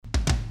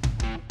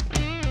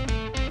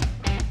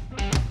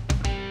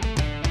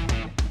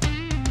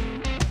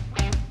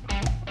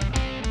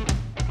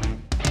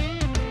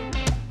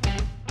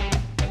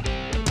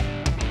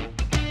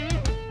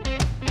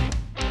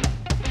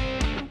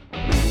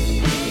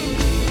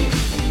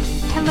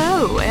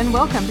Hello, and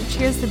welcome to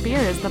Cheers to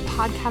Beers, the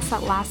podcast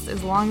that lasts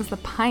as long as the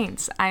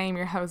pint. I am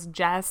your host,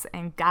 Jess,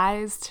 and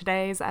guys,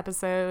 today's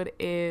episode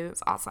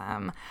is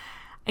awesome.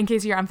 In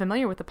case you're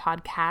unfamiliar with the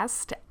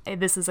podcast,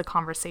 this is a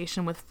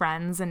conversation with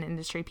friends and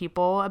industry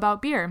people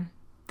about beer.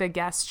 The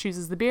guest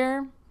chooses the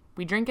beer,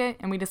 we drink it,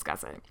 and we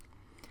discuss it.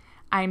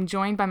 I am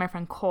joined by my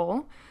friend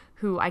Coel,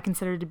 who I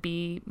consider to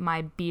be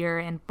my beer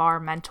and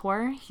bar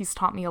mentor. He's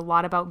taught me a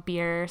lot about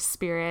beer,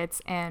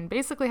 spirits, and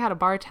basically how to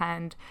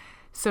bartend,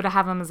 so to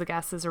have him as a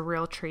guest is a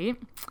real treat.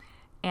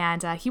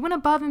 And he went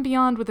above and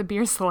beyond with a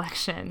beer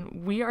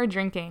selection. We are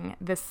drinking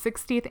the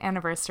 60th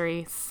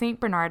anniversary St.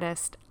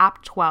 Bernardus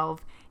Abt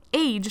 12,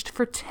 aged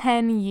for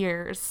 10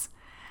 years.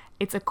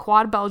 It's a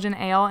quad Belgian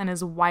ale and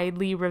is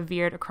widely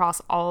revered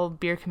across all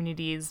beer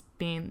communities,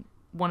 being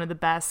one of the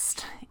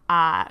best.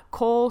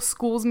 Coel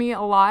schools me a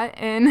lot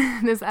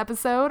in this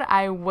episode.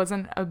 I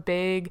wasn't a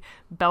big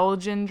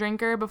Belgian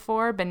drinker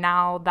before, but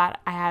now that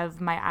I have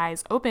my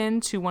eyes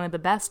open to one of the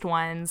best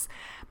ones,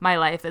 my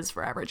life is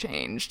forever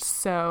changed.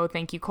 So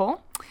thank you,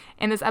 Coel.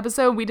 In this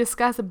episode, we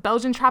discuss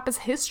Belgian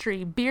Trappist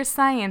history, beer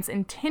science,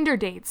 and Tinder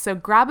dates. So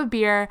grab a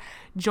beer,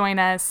 join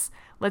us,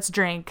 let's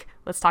drink,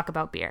 let's talk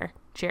about beer.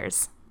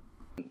 Cheers.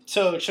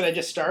 So should I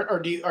just start, or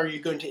are you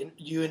going to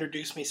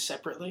introduce me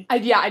separately?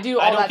 Yeah, I do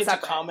all that separate. I don't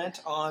get to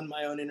comment on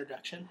my own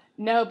introduction.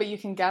 No, but you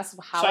can guess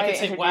how I can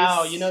say,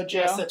 "Wow,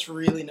 Jess, that's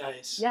really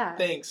nice." Yeah.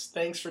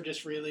 Thanks for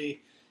just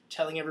really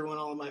telling everyone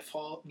all of my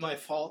faults,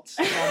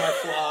 all my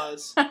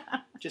flaws,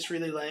 just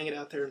really laying it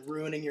out there and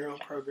ruining your own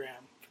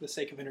program for the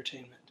sake of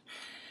entertainment.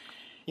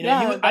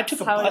 I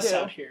took a bus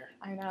out here.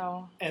 I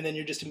know. And then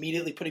you're just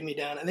immediately putting me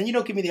down, and then you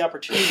don't give me the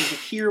opportunity to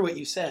hear what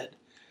you said.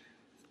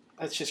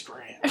 That's just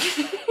grand.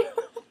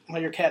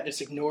 Well, your cat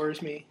just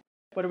ignores me.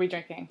 What are we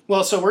drinking?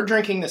 Well, so we're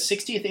drinking the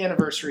 60th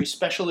anniversary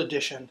special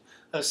edition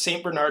of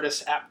St.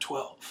 Bernardus Abt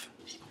 12.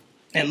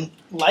 And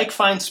like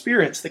fine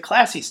spirits, the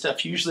classy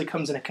stuff usually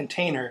comes in a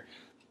container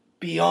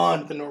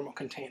beyond the normal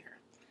container.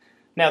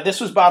 Now,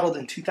 this was bottled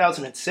in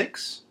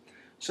 2006,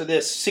 so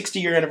this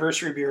 60-year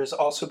anniversary beer has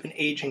also been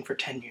aging for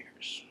 10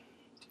 years.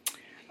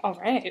 All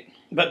right.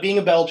 But being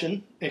a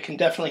Belgian, it can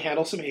definitely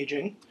handle some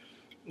aging.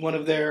 One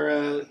of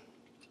the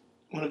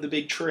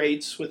big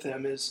traits with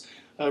them is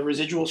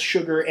residual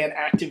sugar and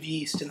active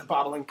yeast in the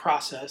bottling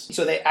process.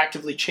 So they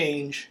actively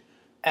change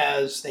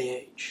as they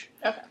age.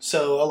 Okay.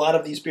 So a lot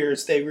of these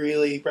beers, they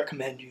really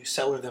recommend you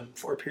cellar them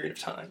for a period of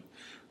time.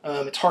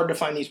 It's hard to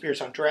find these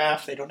beers on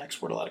draft. They don't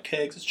export a lot of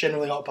kegs. It's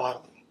generally all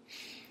bottling.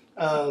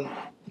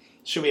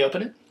 Should we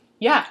open it?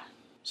 Yeah.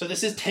 So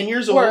this is 10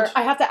 years old. Or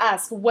I have to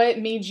ask, what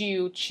made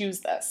you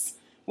choose this?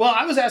 Well,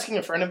 I was asking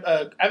a friend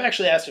I've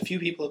actually asked a few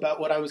people about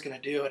what I was going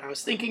to do, and I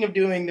was thinking of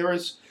there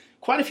was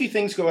quite a few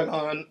things going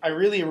on. I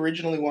really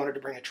originally wanted to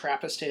bring a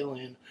Trappist ale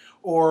in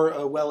or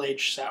a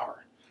well-aged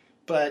sour.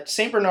 But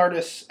St.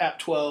 Bernardus Abt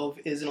 12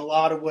 is in a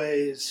lot of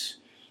ways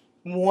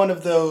one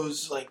of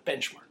those like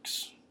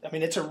benchmarks. I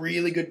mean, it's a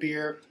really good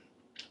beer.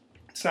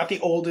 It's not the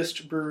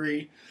oldest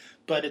brewery,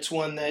 but it's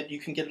one that you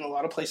can get in a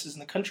lot of places in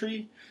the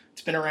country.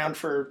 It's been around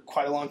for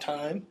quite a long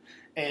time,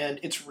 and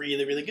it's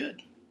really, really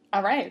good.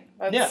 All right.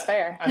 That's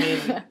fair. I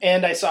mean,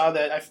 and I saw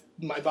that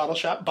my bottle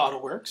shop, Bottle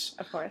Works,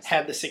 of course,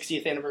 had the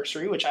 60th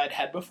anniversary, which I'd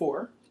had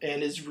before,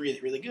 and is really,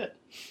 really good.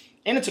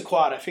 And it's a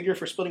quad. I figure if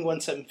we're splitting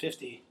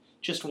 1,750,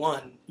 just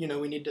one, we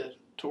need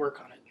to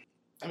work on it.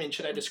 I mean,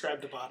 should I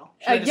describe the bottle?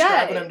 Should I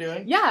describe what I'm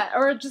doing? Yeah,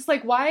 or just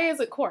like, why is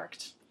it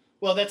corked?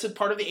 Well, that's a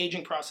part of the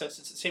aging process.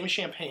 It's the same as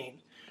champagne,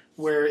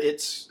 where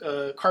it's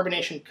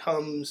carbonation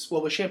comes,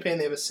 well, with champagne,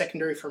 they have a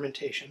secondary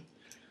fermentation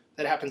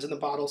that happens in the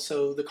bottle,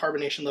 so the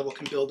carbonation level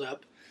can build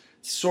up.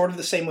 Sort of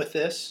the same with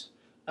this.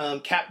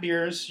 Cap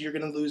beers, you're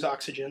going to lose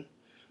oxygen.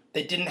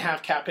 They didn't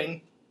have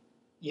capping,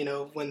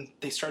 when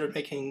they started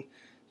making,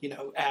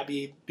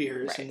 Abbey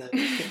beers in the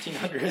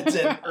 1500s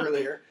and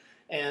earlier.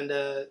 And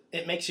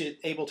it makes you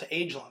able to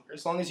age longer.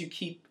 As long as you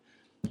keep,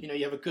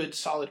 you have a good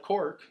solid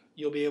cork,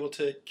 you'll be able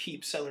to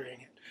keep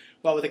cellaring it.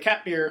 While with a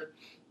cap beer,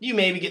 you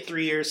maybe get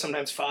 3 years,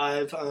 sometimes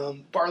 5.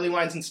 Barley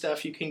wines and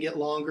stuff, you can get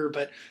longer,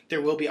 but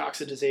there will be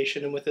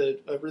oxidization. And with a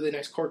really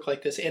nice cork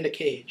like this and a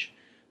cage,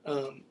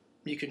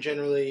 you can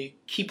generally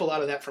keep a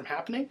lot of that from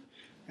happening.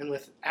 And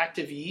with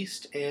active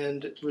yeast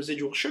and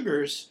residual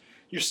sugars,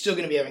 you're still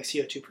going to be having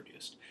CO2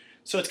 produced.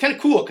 So it's kind of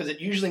cool because it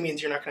usually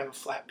means you're not going to have a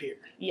flat beer.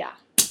 Yeah.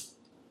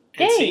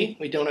 And see,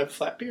 we don't have a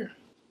flat beer.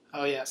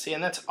 Oh yeah, see,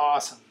 and that's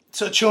awesome.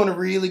 So it's showing a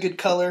really good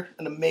color,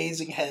 an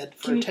amazing head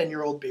for a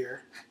 10-year-old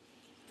beer.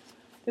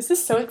 This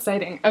is so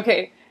exciting.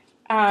 Okay.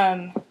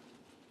 Here.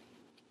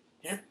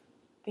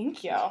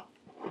 Thank you.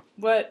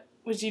 What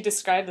would you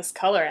describe this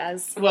color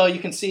as? Well, you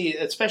can see,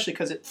 especially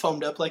because it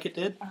foamed up like it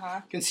did,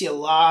 you can see a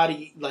lot of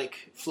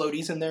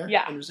floaties in there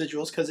and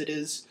residuals because it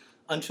is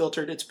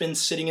unfiltered. It's been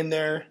sitting in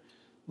there,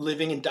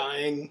 living and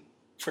dying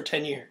for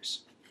 10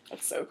 years.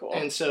 That's so cool.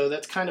 And so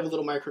that's kind of a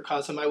little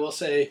microcosm. I will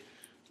say,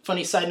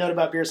 funny side note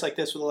about beers like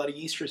this with a lot of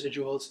yeast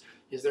residuals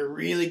is they're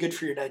really good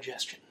for your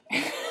digestion.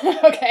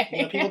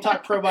 Okay. People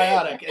talk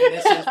probiotic, and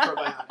this is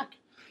probiotic.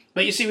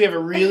 But you see, we have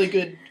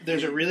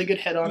there's a really good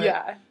head on it.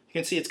 Yeah. You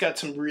can see it's got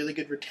some really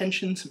good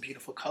retention, some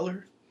beautiful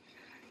color.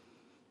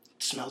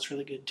 It smells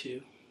really good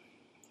too.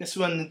 This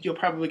one you'll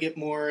probably get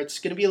more. It's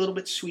going to be a little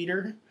bit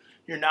sweeter.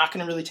 You're not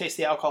going to really taste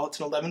the alcohol. It's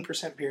an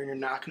 11% beer, and you're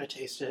not going to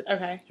taste it.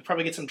 Okay. You'll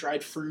probably get some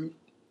dried fruit,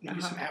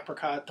 maybe some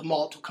apricot. The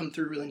malt will come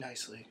through really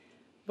nicely.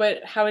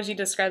 But how would you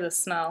describe the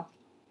smell?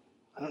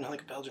 I don't know,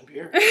 like a Belgian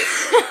beer.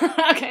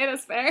 Okay,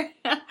 that's fair.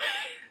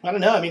 I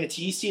don't know. I mean, it's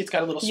yeasty. It's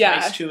got a little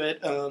spice to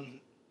it.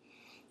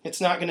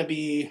 It's not going to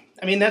be...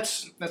 I mean,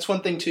 that's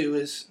one thing, too,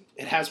 is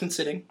it has been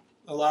sitting.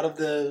 A lot of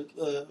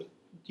the...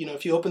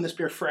 if you open this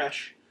beer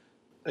fresh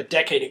a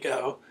decade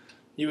ago,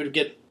 you would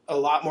get a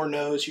lot more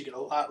nose. You get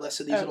a lot less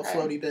of these little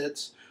floaty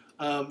bits.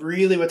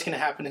 Really what's going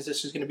to happen is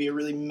this is going to be a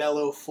really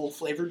mellow,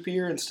 full-flavored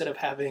beer. Instead of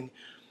having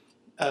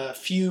a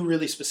few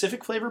really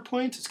specific flavor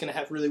points, it's going to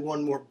have really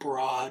one more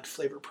broad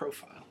flavor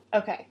profile.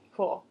 Okay,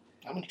 cool.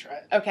 I'm going to try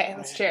it. Okay,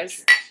 let's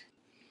cheers.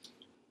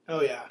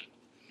 Oh, yeah.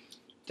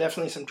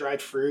 Definitely some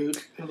dried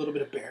fruit, a little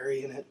bit of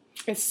berry in it.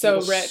 It's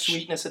so rich.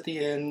 Sweetness at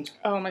the end.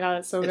 Oh my god,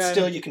 it's so good.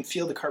 Still, you can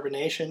feel the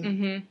carbonation.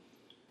 Mm-hmm.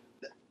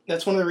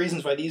 That's one of the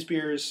reasons why these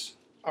beers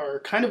are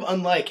kind of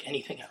unlike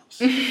anything else.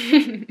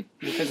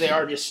 Because they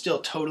are just still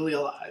totally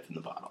alive in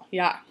the bottle.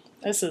 Yeah,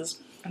 this is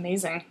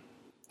amazing.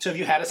 So have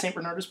you had a St.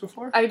 Bernardus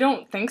before? I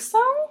don't think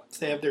so.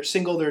 They have their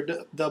single, their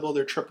double,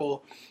 their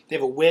triple. They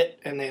have a wit,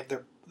 and they have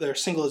their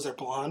single is their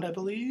blonde, I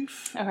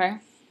believe. Okay.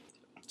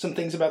 Some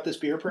things about this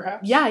beer,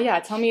 perhaps? Yeah.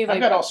 Tell me, I've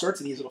got all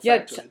sorts of these little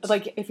factoids.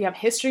 Like if you have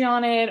history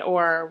on it,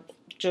 or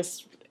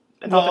just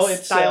about the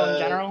style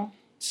in general.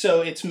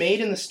 So it's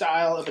made in the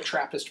style of a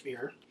Trappist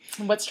beer.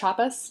 What's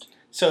Trappist?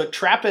 So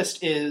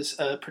Trappist is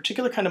a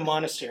particular kind of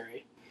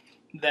monastery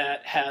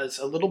that has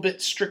a little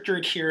bit stricter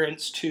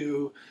adherence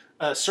to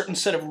a certain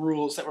set of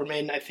rules that were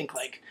made in, I think,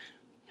 like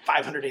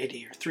 500 AD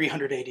or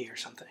 300 AD or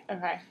something.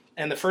 Okay.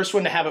 And the first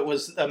one to have it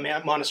was a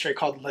monastery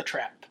called La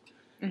Trappe.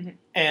 Mm-hmm.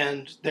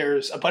 And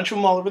there's a bunch of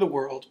them all over the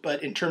world,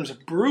 but in terms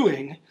of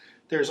brewing,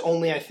 there's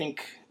only, I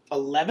think,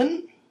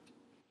 11.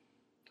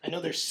 I know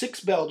there's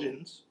 6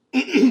 Belgians,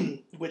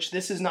 which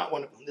this is not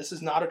one of them. This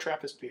is not a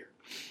Trappist beer.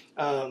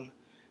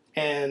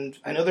 And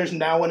I know there's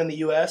now one in the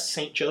U.S.,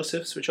 St.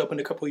 Joseph's, which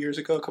opened a few years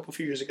ago.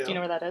 Do you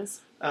know where that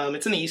is?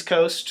 It's in the East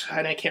Coast,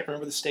 and I can't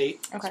remember the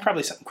state. Okay. It's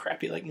probably something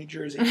crappy like New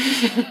Jersey.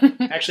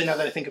 Actually, now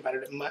that I think about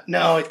it,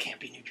 no, it can't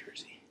be New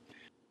Jersey.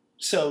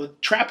 So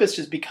Trappist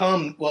has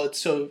become,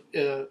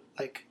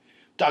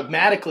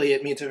 dogmatically,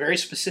 it means a very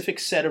specific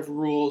set of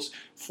rules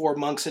for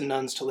monks and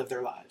nuns to live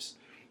their lives.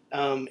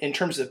 In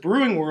terms of the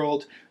brewing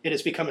world, it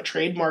has become a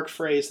trademark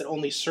phrase that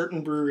only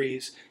certain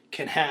breweries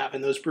can have,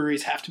 and those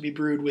breweries have to be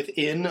brewed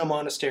within a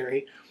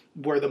monastery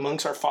where the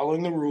monks are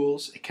following the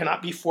rules. It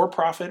cannot be for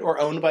profit or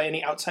owned by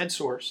any outside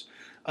source.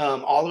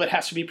 All of it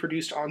has to be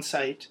produced on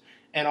site,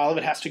 and all of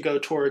it has to go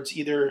towards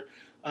either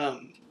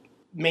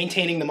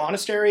maintaining the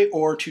monastery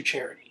or to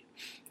charity.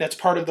 That's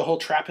part of the whole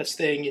Trappist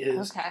thing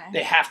is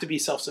they have to be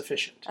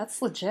self-sufficient.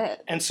 That's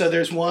legit. And so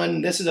there's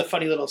one, this is a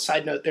funny little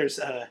side note, there's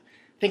I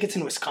think it's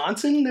in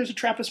Wisconsin, there's a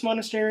Trappist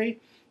monastery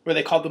where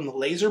they call them the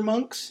laser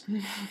monks,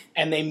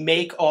 and they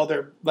make all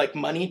their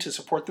money to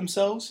support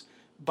themselves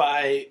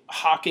by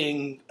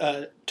hawking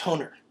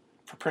toner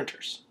for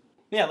printers.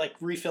 Yeah,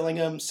 refilling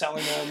them,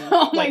 selling them.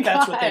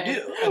 That's what they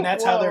do. And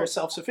that's how they're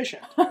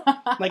self-sufficient.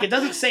 It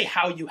doesn't say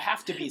how you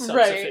have to be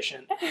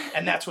self-sufficient. Right.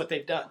 And that's what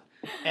they've done.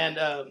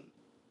 And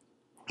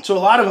so a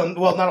lot of them,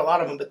 well, not a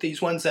lot of them, but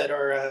these ones that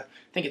are, I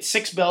think it's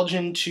 6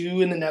 Belgian,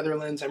 2 in the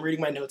Netherlands. I'm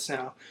reading my notes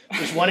now.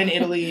 There's 1 in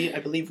Italy, I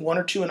believe 1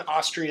 or 2 in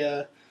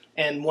Austria,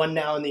 and 1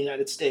 now in the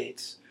United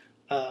States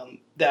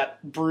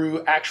that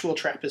brew actual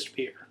Trappist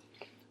beer.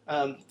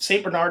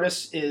 St.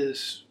 Bernardus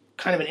is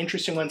kind of an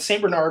interesting one.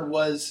 St. Bernard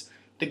was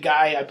the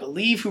guy, I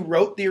believe, who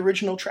wrote the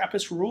original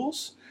Trappist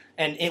rules,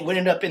 and it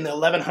ended up in the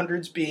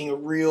 1100s being a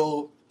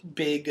real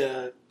big,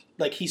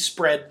 he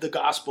spread the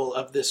gospel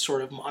of this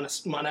sort of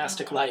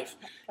monastic life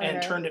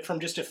and turned it from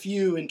just a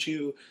few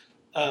into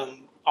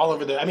all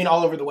over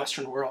the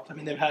Western world. I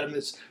mean, they have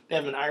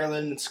them in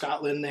Ireland and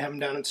Scotland. They have them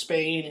down in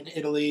Spain and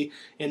Italy,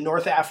 in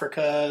North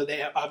Africa.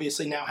 They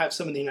obviously now have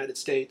some in the United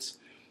States.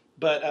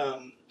 But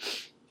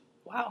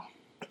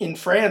in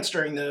France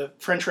during the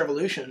French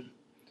Revolution,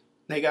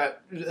 they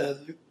got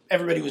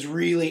everybody was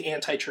really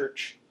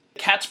anti-church.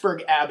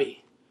 Catsburg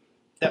Abbey,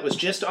 that was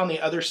just on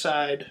the other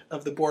side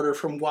of the border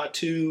from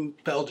Poitou,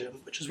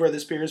 Belgium, which is where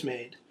this beer is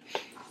made,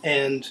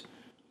 and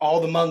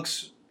all the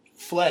monks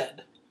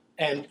fled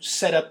and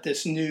set up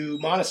this new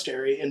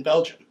monastery in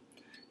Belgium.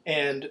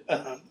 And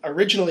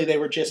originally they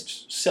were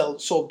just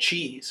sold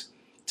cheese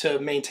to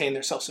maintain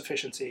their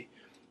self-sufficiency,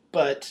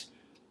 but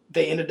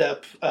they ended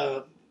up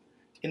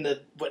in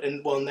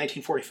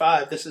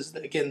 1945. This is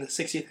again the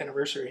 60th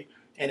anniversary,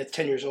 and it's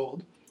 10 years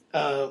old.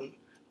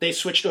 They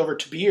switched over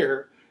to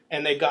beer,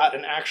 and they got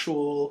an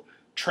actual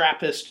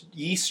Trappist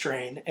yeast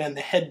strain and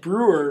the head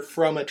brewer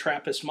from a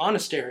Trappist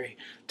monastery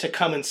to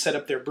come and set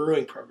up their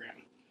brewing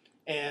program.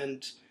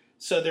 And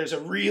so there's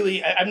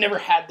I've never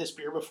had this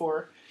beer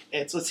before.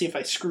 Let's see if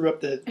I screw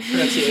up the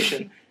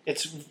pronunciation.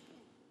 It's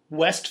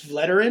West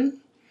Vleteren,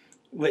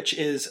 which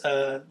is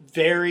a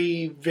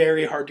very,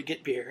 very hard to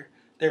get beer.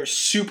 They're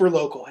super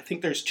local. I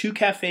think there's 2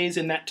 cafes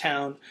in that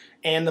town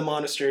and the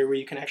monastery where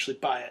you can actually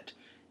buy it.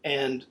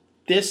 And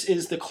this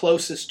is the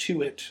closest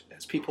to it,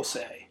 as people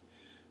say.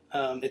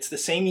 It's the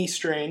same yeast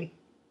strain,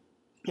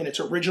 and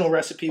its original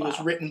recipe was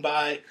written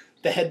by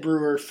the head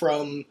brewer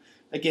from,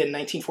 again,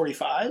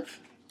 1945.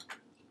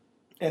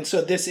 And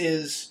so this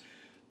is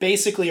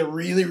basically a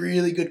really,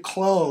 really good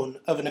clone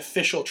of an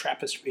official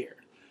Trappist beer.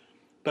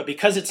 But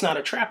because it's not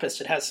a Trappist,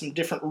 it has some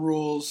different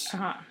rules,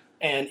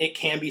 and it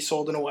can be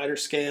sold on a wider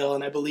scale,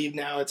 and I believe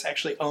now it's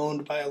actually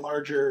owned by a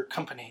larger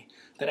company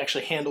that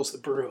actually handles the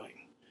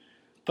brewing.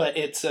 But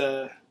it's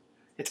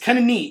kind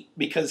of neat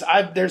because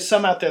there's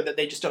some out there that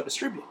they just don't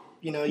distribute.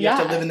 You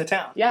have to live in the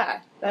town.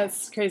 Yeah,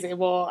 that's crazy.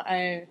 Well,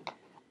 I've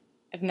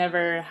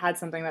never had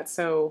something that's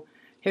so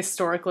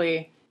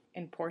historically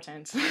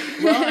important.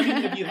 Well, I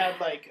mean, if you had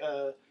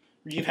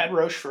you've had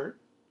Rochefort.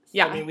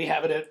 Yeah. I mean, we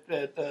have it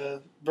at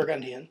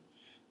Burgundian.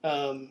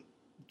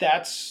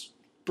 That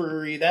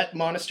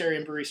monastery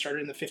and brewery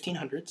started in the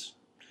 1500s.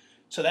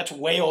 So that's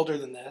way older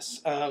than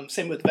this.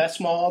 Same with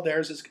Vestmalle.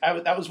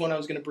 That was one I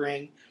was going to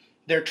bring.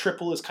 Their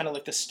triple is kind of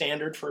like the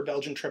standard for a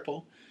Belgian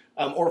triple.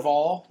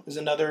 Orval is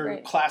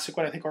another classic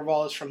one. I think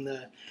Orval is from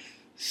the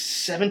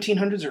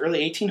 1700s or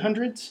early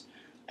 1800s.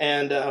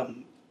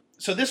 And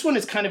so this one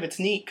is it's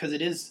neat because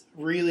it is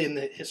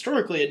really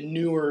historically a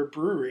newer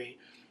brewery,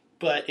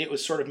 but it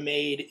was sort of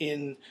made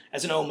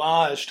as an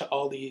homage to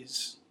all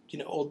these,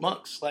 old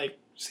monks like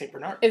St.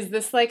 Bernard. Is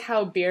this like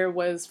how beer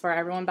was for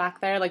everyone back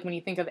there? Like when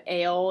you think of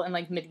ale in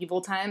like medieval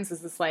times,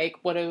 is this like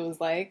what it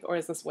was like, or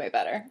is this way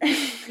better?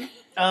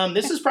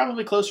 This is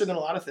probably closer than a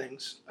lot of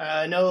things.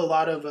 I know a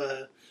lot of,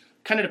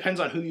 kind of depends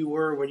on who you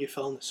were when you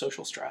fell in the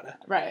social strata.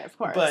 Right, of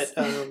course. But,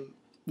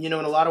 in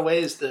a lot of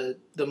ways, the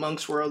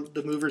monks were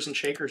the movers and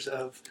shakers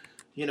of,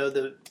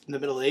 the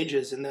Middle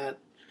Ages, and that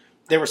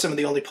they were some of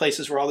the only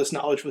places where all this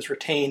knowledge was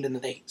retained, and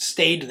they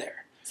stayed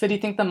there. So do you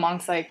think the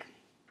monks,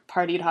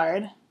 partied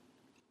hard?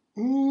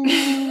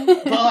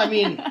 Well, I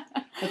mean,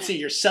 let's see,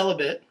 you're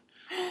celibate.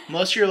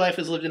 Most of your life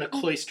is lived in a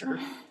cloister.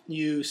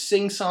 You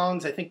sing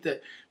songs. I think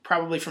that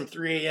probably from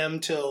 3 a.m.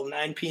 till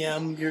 9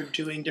 p.m. you're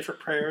doing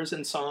different prayers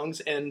and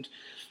songs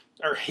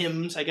or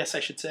hymns, I guess I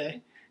should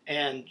say.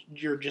 And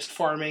you're just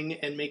farming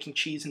and making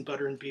cheese and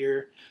butter and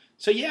beer.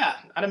 So yeah,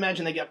 I'd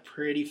imagine they got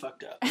pretty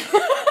fucked up.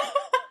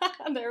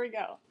 There we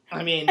go.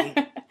 I mean,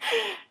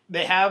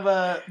 they have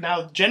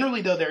now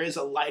generally though there is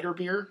a lighter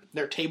beer,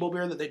 their table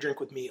beer that they drink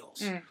with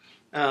meals.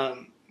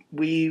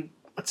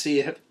 Let's see,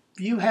 have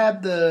you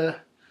had the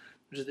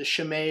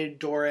Chimay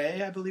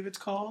Doré, I believe it's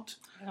called?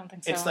 I don't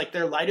think so. It's like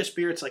their lightest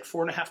beer. It's like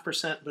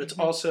 4.5%, but it's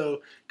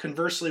also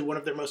conversely one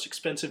of their most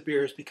expensive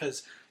beers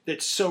because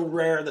it's so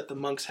rare that the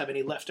monks have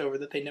any left over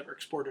that they never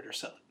export it or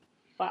sell it.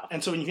 Wow.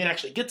 And so when you can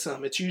actually get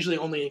some, it's usually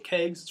only in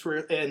kegs.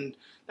 And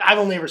I've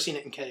only ever seen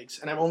it in kegs,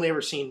 and I've only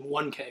ever seen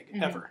one keg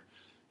ever.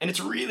 And it's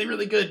really,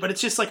 really good, but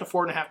it's just like a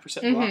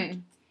 4.5%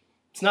 blonde.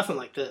 It's nothing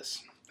like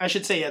this. I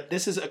should say,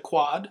 this is a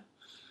quad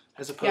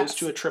as opposed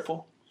to a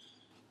triple.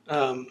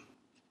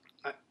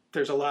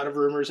 There's a lot of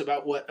rumors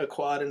about what a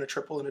quad and a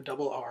triple and a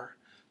double are,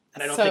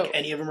 and I don't think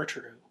any of them are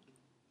true.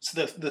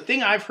 So the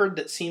thing I've heard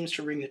that seems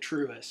to ring the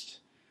truest,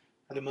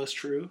 or the most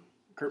true,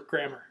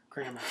 grammar,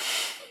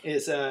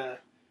 is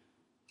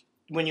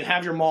when you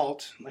have your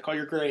malt, like all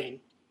your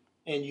grain,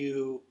 and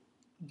you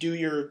do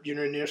your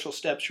initial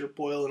steps, your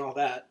boil and all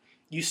that,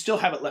 you still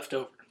have it left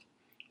over.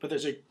 But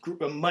there's a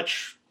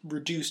much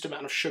reduced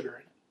amount of sugar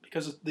in it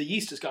because the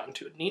yeast has gotten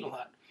to it and eaten a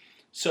lot.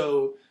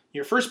 So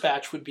your first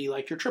batch would be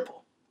like your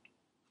triple.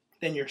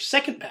 Then your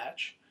second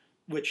batch,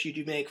 which you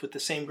do make with the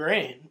same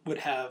grain, would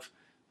have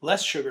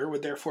less sugar,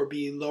 would therefore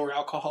be lower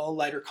alcohol,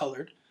 lighter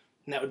colored,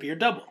 and that would be your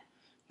double.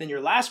 Then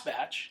your last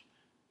batch,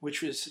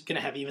 which is going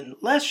to have even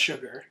less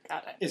sugar,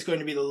 is going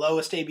to be the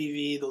lowest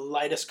ABV, the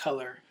lightest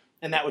color,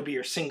 and that would be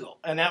your single.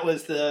 And that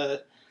was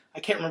I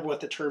can't remember what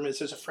the term is.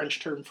 There's a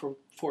French term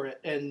for it.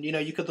 And,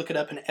 you could look it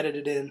up and edit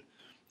it in,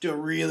 do a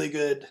really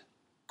good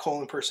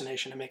Coel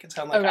impersonation and make it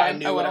sound like I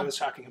knew what I was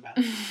talking about.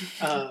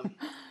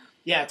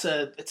 Yeah,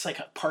 it's like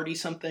a party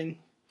something.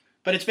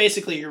 But it's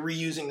basically you're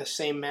reusing the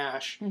same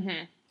mash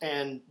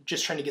and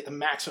just trying to get the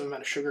maximum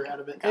amount of sugar out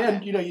of it.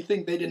 And, you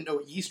think they didn't know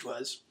what yeast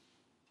was.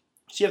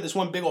 So you have this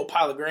one big old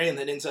pile of grain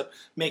that ends up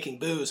making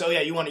booze. Oh, yeah,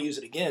 you want to use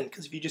it again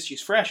because if you just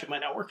use fresh, it might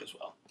not work as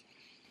well.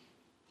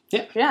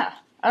 Yeah. Yeah.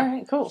 All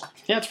right, cool.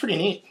 Yeah, it's pretty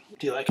neat.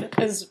 Do you like it?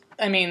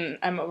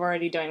 I'm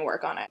already doing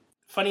work on it.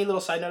 Funny little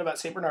side note about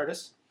St.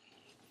 Bernardus.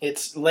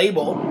 Its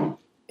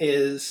label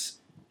is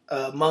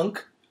a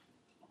monk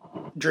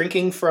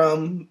drinking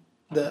from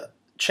the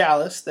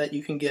chalice that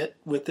you can get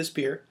with this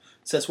beer.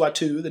 It says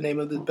Watou, the name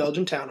of the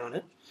Belgian town on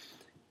it.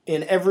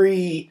 In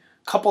every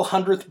couple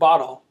hundredth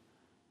bottle,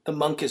 the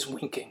monk is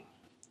winking.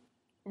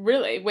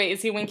 Really? Wait,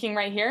 is he winking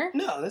right here?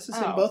 No, this is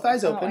him, both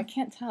eyes open. I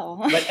can't tell.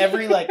 But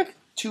every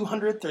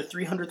 200th or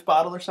 300th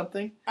bottle or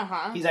something,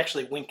 he's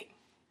actually winking.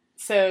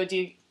 So do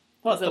you...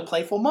 Well, it's the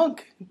playful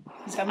monk.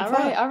 He's having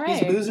fun. All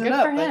right. He's boozing it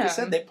up. Like you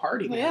said, they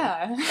party, man.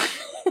 Yeah.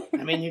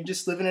 I mean, you're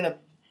just living in a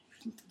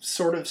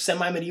sort of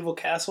semi-medieval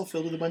castle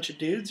filled with a bunch of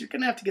dudes, you're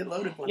going to have to get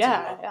loaded once in a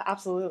while. Yeah,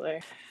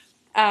 absolutely.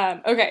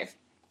 Okay.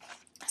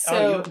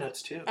 So, you have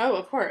notes too. Oh,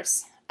 of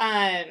course.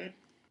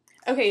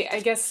 Okay, I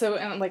guess so.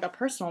 On like a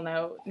personal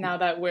note, now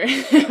that we're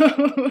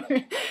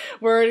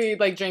we're already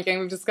like drinking,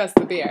 we've discussed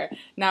the beer.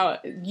 Now,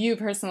 you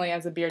personally,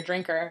 as a beer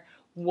drinker,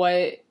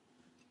 what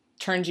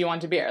turned you on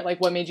to beer?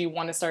 Like, what made you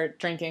want to start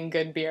drinking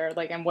good beer?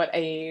 Like, and what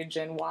age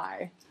and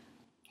why?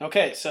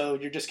 Okay, so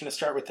you're just going to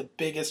start with the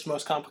biggest,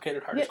 most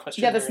complicated, hardest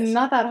question. Yeah, that's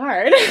not that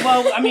hard.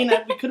 Well, I mean,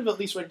 we could have at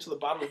least waited until the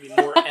bottle would be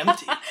more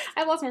empty. I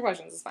have lots more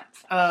questions. It's fine.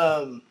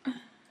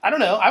 I don't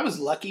know. I was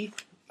lucky.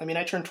 I mean,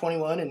 I turned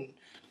 21 in,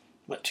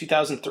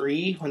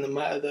 2003, when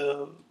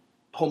the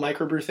whole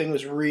microbrew thing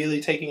was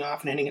really taking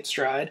off and hitting its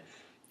stride.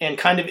 And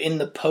kind of in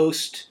the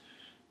post,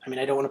 I mean,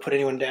 I don't want to put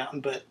anyone down,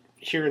 but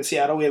here in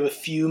Seattle, we have a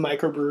few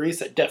microbreweries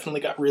that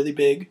definitely got really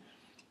big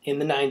in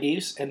the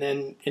 90s and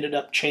then ended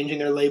up changing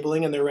their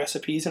labeling and their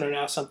recipes and are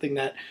now something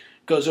that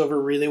goes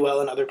over really well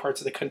in other parts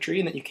of the country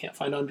and that you can't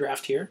find on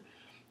draft here.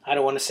 I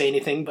don't want to say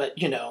anything, but,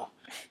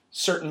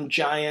 certain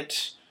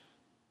giant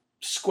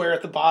square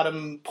at the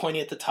bottom,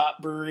 pointy at the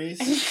top breweries,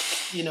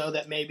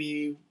 that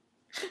maybe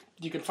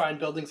you can find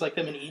buildings like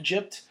them in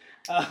Egypt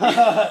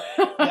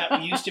that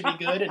used to be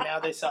good and now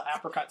they sell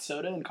apricot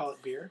soda and call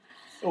it beer.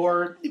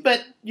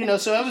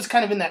 So I was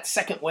kind of in that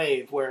second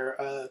wave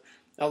where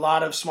a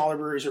lot of smaller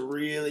breweries are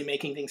really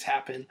making things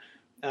happen,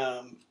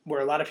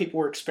 where a lot of people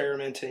were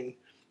experimenting.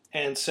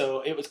 And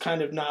so it was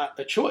kind of not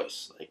a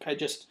choice. Like, I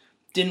just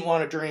didn't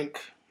want to drink.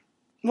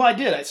 Well, I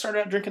did. I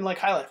started out drinking like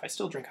High Life. I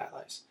still drink High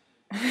Lifes.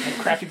 And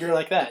crappy beer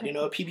like that, a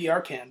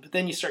PBR can. But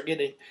then I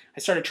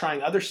started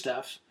trying other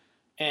stuff,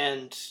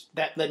 and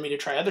that led me to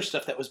try other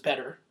stuff that was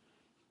better,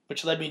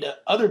 which led me to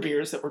other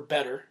beers that were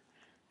better.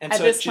 And At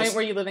this point,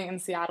 were you living in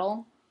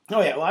Seattle?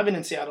 Oh, yeah. Well, I've been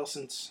in Seattle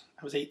since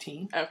I was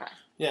 18. Okay.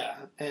 Yeah.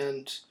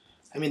 And,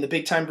 I mean, the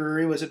Big Time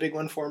Brewery was a big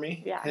one for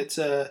me. Yeah. It's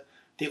the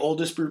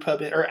oldest brew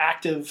pub, or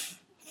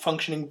active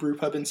functioning brew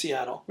pub in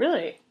Seattle.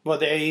 Really? Well,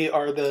 they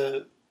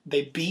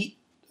beat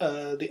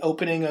the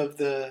opening of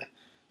the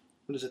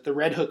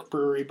Red Hook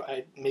Brewery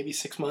by maybe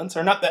 6 months.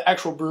 Or not the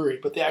actual brewery,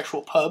 but the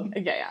actual pub.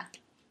 Yeah.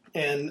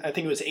 And I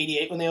think it was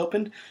 88 when they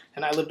opened,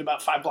 and I lived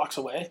about 5 blocks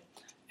away.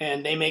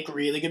 And they make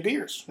really good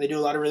beers. They do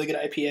a lot of really good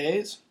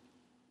IPAs.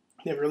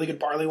 They have really good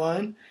barley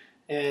wine.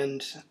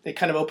 And they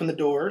kind of open the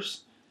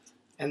doors.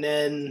 And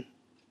then,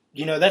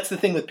 that's the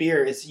thing with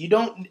beer is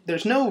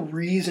there's no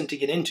reason to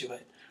get into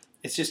it.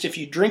 It's just if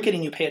you drink it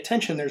and you pay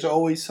attention, there's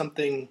always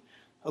something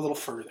a little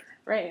further.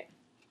 Right.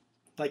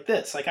 Like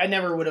this. Like, I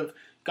never would have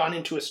gone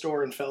into a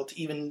store and felt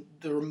even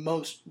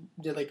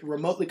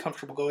remotely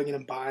comfortable going in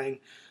and buying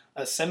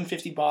a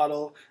 750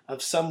 bottle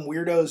of some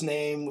weirdo's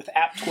name with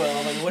Abt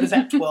 12. I mean, what does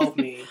Abt 12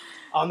 mean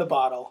on the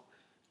bottle?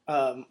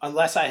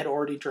 Unless I had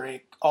already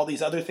drank all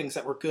these other things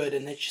that were good,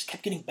 and they just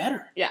kept getting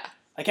better. Yeah.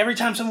 Like, every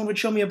time someone would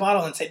show me a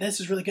bottle and say,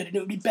 this is really good, and it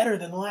would be better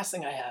than the last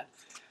thing I had.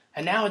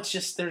 And now it's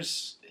just,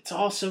 it's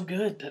all so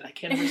good that I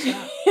can't ever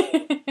stop.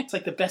 It's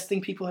like the best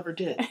thing people ever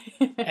did.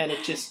 And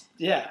it just,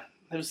 it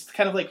was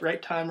kind of like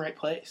right time, right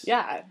place.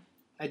 Yeah.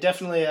 I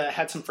definitely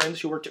had some friends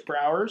who worked at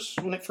Browers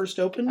when it first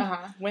opened.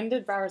 When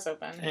did Browers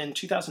open? In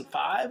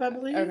 2005, I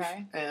believe.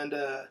 Okay. And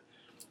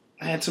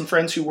I had some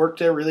friends who worked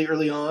there really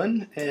early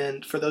on.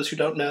 And for those who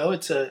don't know,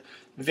 it's a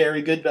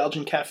very good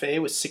Belgian cafe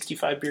with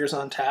 65 beers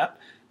on tap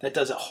that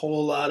does a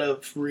whole lot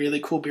of really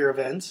cool beer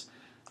events.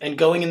 And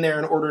going in there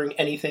and ordering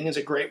anything is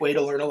a great way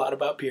to learn a lot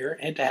about beer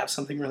and to have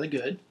something really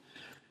good.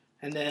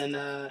 And then,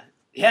 and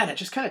it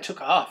just kind of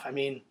took off. I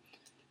mean,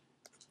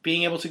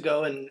 being able to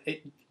go and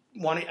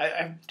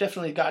I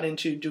definitely got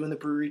into doing the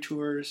brewery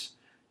tours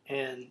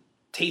and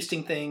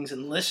tasting things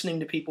and listening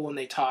to people when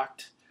they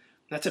talked.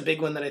 That's a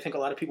big one that I think a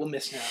lot of people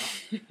miss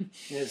now.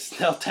 Is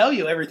they'll tell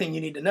you everything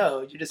you need to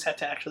know. You just have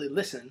to actually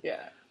listen.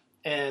 Yeah.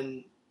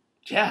 And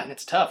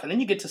it's tough. And then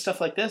you get to stuff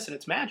like this and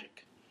it's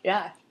magic.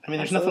 Yeah. I mean,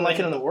 there's nothing like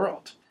it in the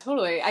world.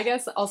 Totally. I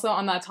guess also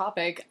on that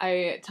topic,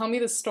 tell me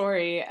the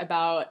story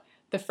about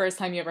the first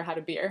time you ever had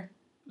a beer.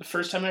 The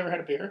first time I ever had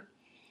a beer?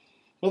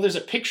 Well, there's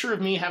a picture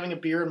of me having a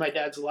beer in my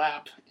dad's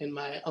lap in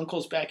my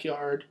uncle's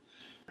backyard.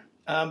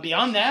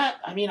 Beyond that,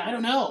 I mean, I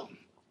don't know.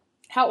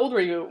 How old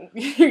were you?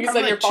 You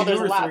said your father's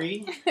 2 or lap.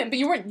 3. But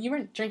you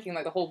weren't drinking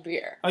like the whole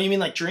beer. Oh, you mean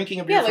like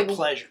drinking a beer for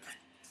pleasure?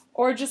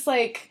 Or just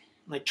like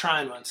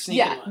trying one,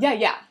 sneaking one.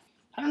 Yeah.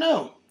 I don't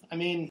know. I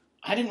mean,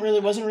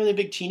 wasn't really a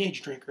big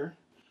teenage drinker.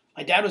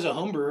 My dad was a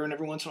home brewer, and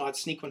every once in a while I'd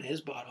sneak one of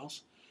his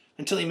bottles.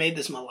 Until he made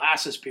this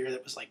molasses beer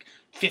that was like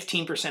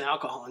 15%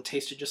 alcohol and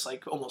tasted just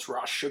like almost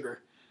raw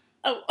sugar.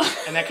 Oh.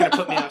 And that kind of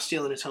put me off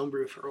stealing his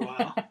homebrew for a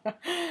while.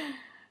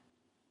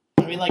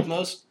 I mean, like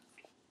most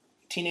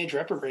teenage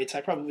reprobates,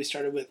 I probably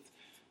started with,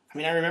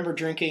 I remember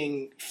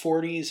drinking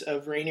 40s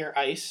of Rainier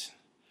Ice,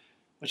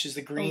 which is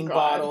the green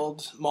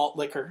bottled malt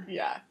liquor.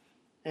 Yeah.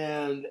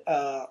 And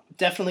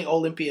definitely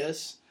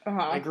Olympias.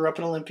 I grew up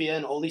in Olympia,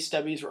 and Oldie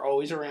Stubbies were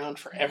always around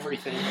for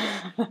everything.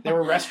 There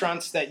were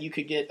restaurants that you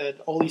could get an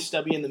Oldie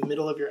Stubby in the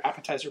middle of your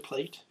appetizer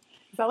plate.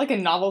 Is that like a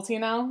novelty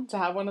now to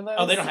have one of those?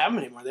 Oh, they don't have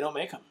them anymore. They don't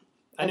make them.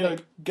 I knew a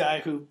guy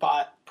who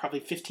bought probably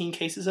 15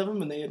 cases of them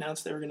when they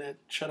announced they were going to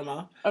shut them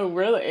off. Oh,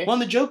 really? Well,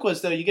 and the joke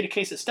was, though, you get a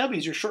case of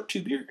Stubbies, you're short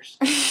 2 beers.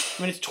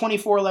 I mean, it's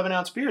 24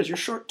 11-ounce beers. You're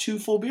short 2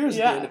 full beers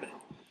at the end of it.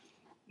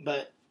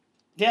 But,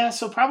 yeah,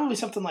 so probably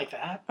something like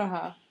that.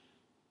 Uh-huh.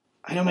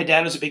 I know my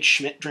dad was a big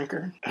Schmidt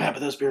drinker. But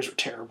those beers were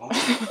terrible.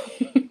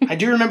 I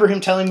do remember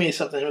him telling me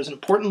something. It was an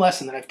important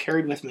lesson that I've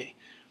carried with me.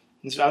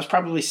 I was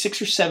probably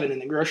 6 or 7 in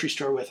the grocery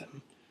store with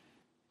him.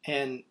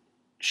 And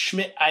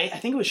Schmidt, I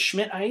think it was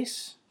Schmidt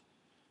Ice,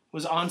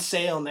 was on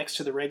sale next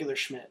to the regular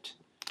Schmidt.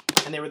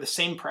 And they were the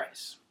same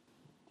price.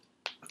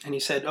 And he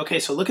said, okay,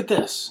 so look at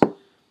this.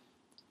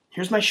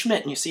 Here's my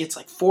Schmidt, and you see it's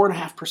like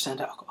 4.5%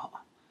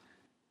 alcohol.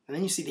 And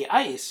then you see the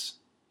ice,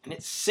 and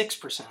it's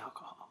 6%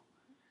 alcohol.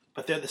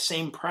 But they're the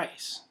same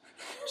price.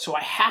 So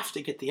I have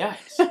to get the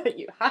ice.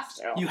 You have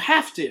to. You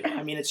have to.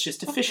 I mean, it's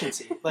just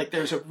efficiency. Like,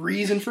 there's a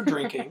reason for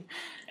drinking,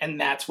 and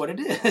that's what it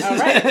is. All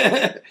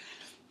right.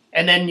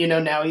 And then,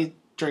 now he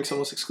drinks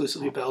almost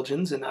exclusively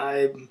Belgians, and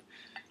I'm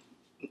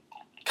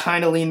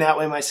kind of lean that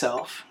way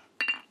myself.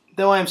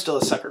 Though I am still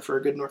a sucker for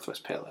a good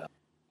Northwest Pale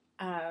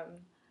Ale.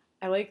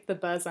 I like the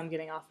buzz I'm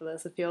getting off of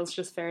this. It feels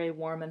just very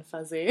warm and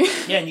fuzzy.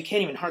 Yeah, and you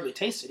can't even hardly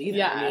taste it either.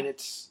 Yeah. I mean,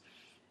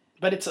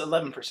 but it's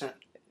 11%.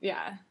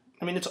 Yeah.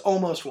 I mean, it's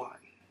almost wine.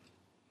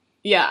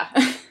 Yeah.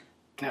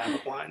 Yeah,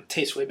 but wine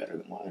tastes way better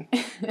than wine.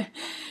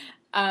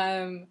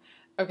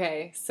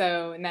 Okay,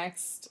 so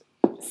next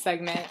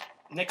segment.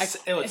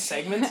 It's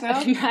segments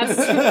now?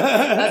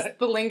 That's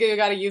the lingo you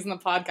gotta use in the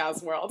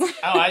podcast world.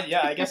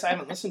 I guess I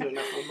haven't listened to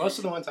enough. Most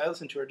of the ones I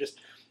listen to are just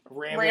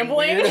rambling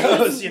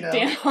weirdos,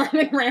 Dan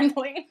Harmon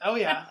rambling. Oh,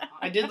 yeah.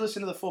 I did listen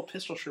to the full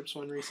Pistol Shrimps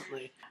one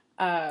recently.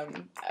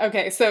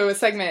 Okay, so a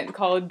segment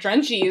called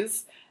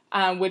Drunchies,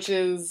 which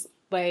is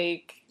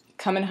like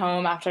coming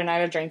home after a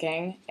night of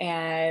drinking,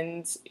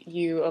 and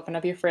you open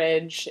up your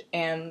fridge,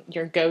 and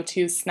your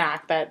go-to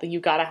snack that you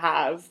gotta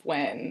have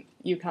when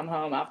you come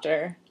home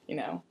after,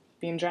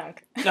 being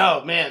drunk.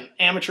 Oh, man.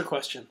 Amateur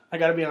question. I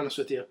gotta be honest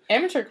with you.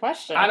 Amateur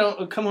question? I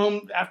don't come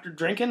home after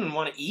drinking and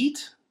want to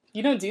eat.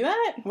 You don't do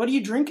that? What are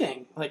you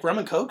drinking? Like rum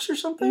and cokes or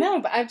something? No,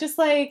 but I'm just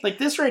like... Like,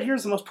 this right here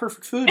is the most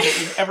perfect food that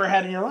you've ever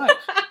had in your life.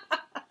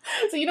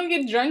 So you don't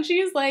get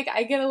drunchies? Like,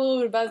 I get a little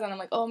bit of buzz and I'm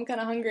like, oh, I'm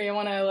kind of hungry. I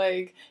want to,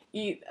 like,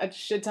 eat a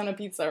shit ton of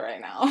pizza right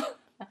now.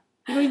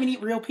 You don't even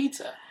eat real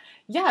pizza.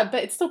 Yeah,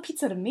 but it's still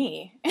pizza to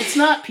me. It's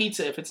not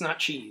pizza if it's not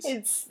cheese.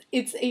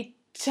 It's a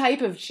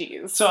type of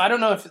cheese. So I don't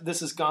know if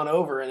this has gone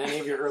over in any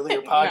of your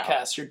earlier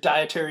podcasts, no.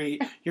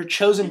 your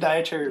chosen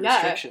dietary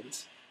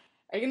restrictions.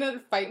 Are you going to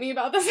fight me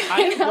about this now?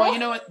 Well, you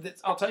know what?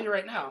 I'll tell you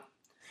right now.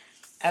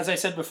 As I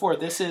said before,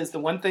 this is the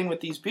one thing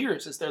with these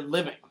beers is they're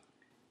living.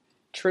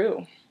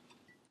 True.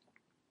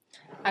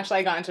 Actually,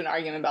 I got into an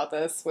argument about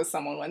this with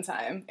someone one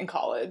time in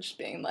college,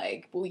 being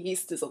like, well,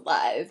 yeast is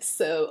alive,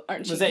 so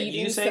aren't you eating something? Was that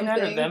you saying that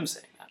or them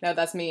saying that? No,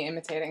 that's me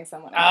imitating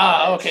someone.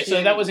 Okay,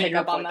 so that wasn't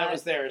your point, that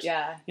was theirs.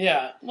 Yeah.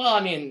 Yeah, well,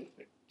 I mean,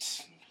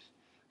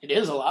 it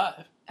is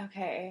alive.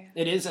 Okay.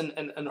 It is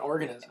an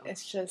organism.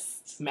 It's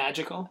just...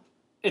 magical.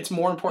 It's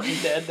more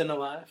important dead than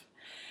alive.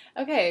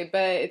 Okay, but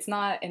it's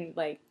not an,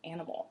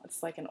 animal.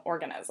 It's like an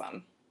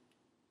organism.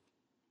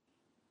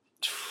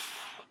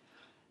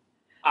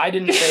 I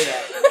didn't say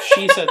that.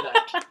 She said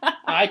that.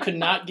 I could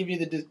not give you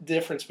the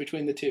difference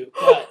between the two.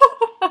 But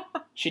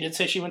she did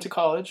say she went to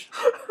college,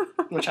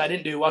 which I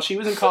didn't do. While she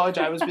was in college,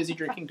 I was busy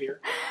drinking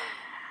beer.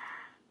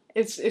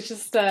 It's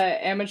just an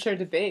amateur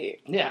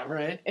debate. Yeah,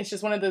 right. It's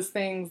just one of those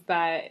things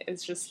that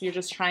it's just you're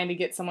just trying to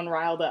get someone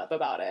riled up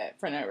about it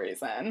for no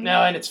reason.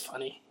 No, and it's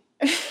funny.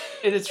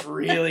 It's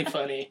really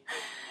funny.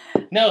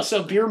 No,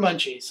 so beer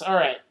munchies. All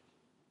right.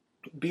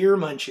 Beer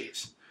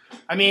munchies.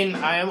 I mean,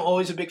 I am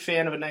always a big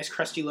fan of a nice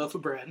crusty loaf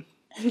of bread.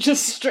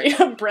 Just straight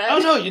up bread? Oh,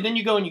 no. Then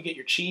you go and you get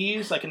your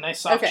cheese, like a nice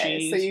soft cheese.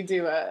 Okay, so you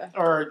do a...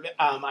 Or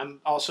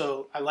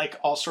I like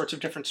all sorts of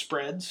different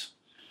spreads.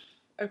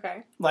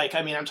 Okay. Like,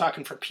 I mean, I'm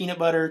talking from peanut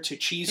butter to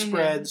cheese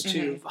spreads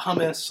to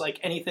hummus, like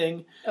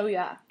anything. Oh,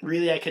 yeah.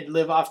 Really, I could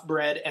live off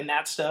bread and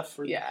that stuff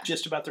for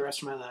just about the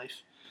rest of my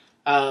life.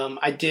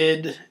 I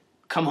did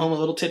come home a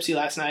little tipsy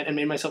last night and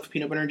made myself a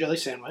peanut butter and jelly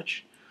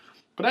sandwich.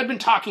 But I'd been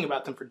talking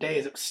about them for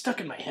days. It was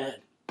stuck in my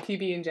head.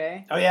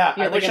 PB&J? Oh, yeah.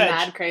 You have a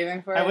mad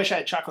craving for it? I wish I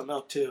had chocolate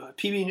milk, too.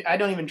 I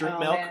don't even drink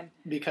milk,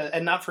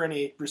 and not for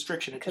any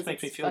restriction. It just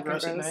makes me feel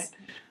gross at night.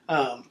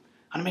 And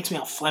it makes me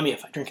all phlegmy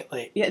if I drink it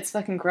late. Yeah, it's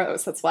fucking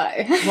gross. That's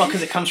why. Well,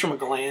 because it comes from a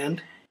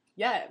gland.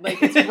 Yeah,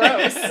 it's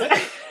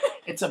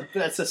gross.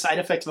 That's a side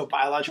effect of a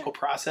biological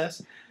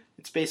process.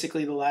 It's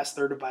basically the last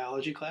third of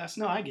biology class.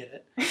 No, I get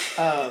it.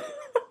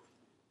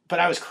 But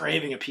I was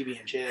craving a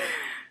PB&J.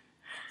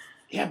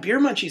 Yeah, beer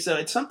munchies, though.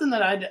 It's something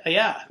that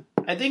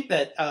I think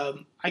that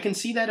I can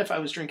see that if I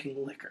was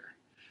drinking liquor.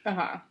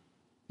 Uh-huh.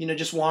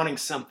 Just wanting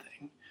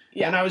something.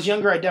 Yeah. When I was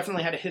younger, I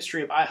definitely had a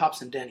history of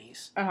IHOPs and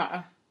Denny's.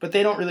 Uh-huh. But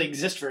they don't really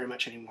exist very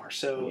much anymore,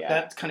 so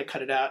that kind of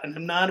cut it out. And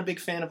I'm not a big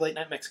fan of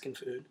late-night Mexican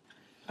food.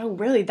 Oh,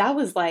 really? That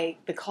was,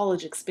 the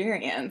college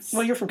experience.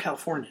 Well, you're from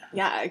California.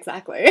 Yeah,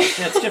 exactly. Yeah,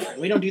 it's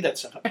different. We don't do that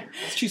stuff up here.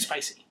 It's too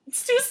spicy.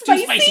 It's too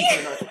spicy? Too spicy for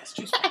the Northwest.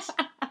 Too spicy.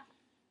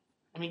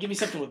 I I mean, give me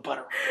something with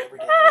butter every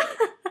day.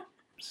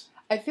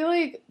 I feel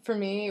like for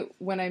me,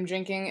 when I'm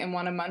drinking and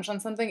want to munch on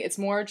something, it's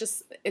more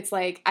just, it's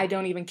like, I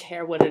don't even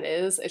care what it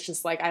is. It's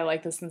just like, I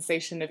like the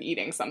sensation of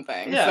eating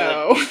something. Yeah,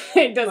 so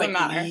it doesn't like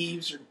matter.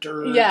 Leaves or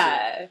dirt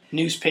Yeah. or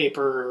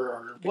newspaper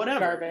or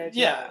whatever. Garbage.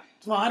 Yeah.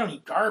 Well, I don't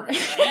eat garbage.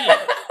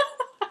 I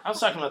was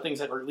talking about things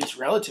that were at least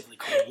relatively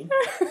clean.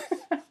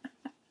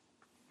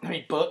 I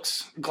mean,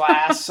 books,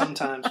 glass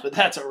sometimes, but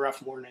that's a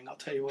rough morning, I'll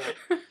tell you what.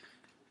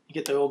 You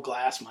get the old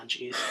glass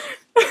munchies.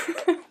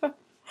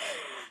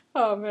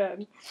 Oh,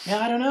 man. Yeah,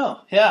 I don't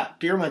know. Yeah,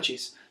 beer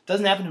munchies.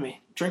 Doesn't happen to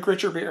me. Drink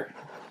richer beer.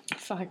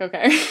 Fuck,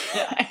 okay.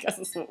 Yeah. I guess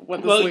that's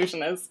what the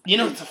solution is. You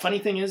know, the funny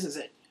thing is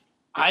that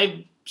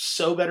I'm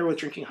so better with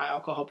drinking high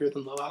alcohol beer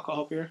than low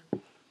alcohol beer.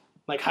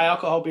 Like, high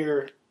alcohol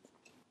beer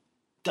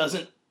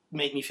doesn't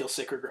make me feel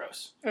sick or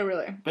gross. Oh,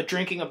 really? But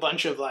drinking a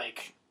bunch of,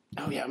 like,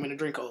 oh yeah, I'm going to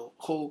drink a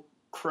whole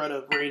crud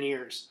of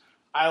Rainiers,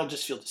 I'll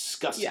just feel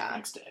disgusting the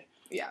next day.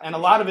 Yeah. And a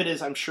lot of it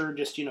is, I'm sure,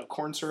 just, you know,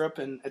 corn syrup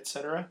and et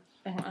cetera.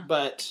 Uh-huh.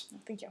 But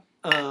thank you.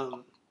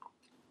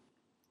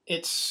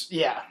 It's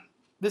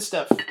this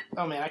stuff.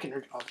 Oh man, I can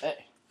drink it all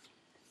day,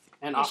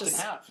 and it's often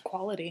have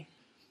quality.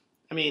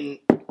 I mean,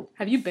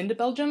 have you been to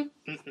Belgium?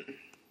 Mm-mm.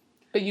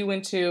 But you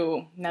went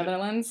to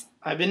Netherlands.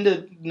 I've been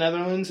to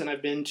Netherlands and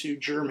I've been to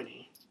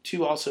Germany,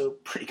 two also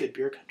pretty good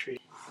beer countries.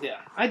 Yeah,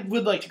 I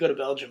would like to go to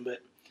Belgium,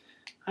 but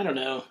I don't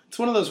know. It's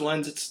one of those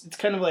ones. It's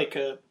kind of like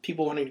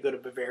people wanting to go to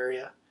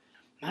Bavaria.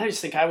 I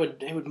just think it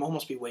would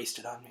almost be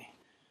wasted on me.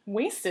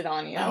 Wasted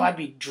on you? No, I'd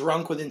be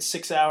drunk within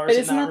 6 hours but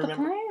and isn't not that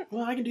remember. The point?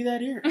 Well, I can do that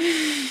here.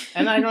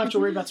 And I don't have to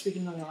worry about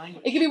speaking another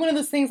language. It could be one of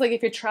those things like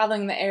if you're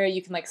traveling in the area,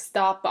 you can like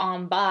stop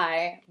on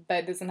by, but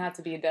it doesn't have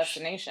to be a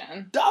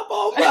destination. Stop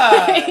on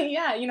by!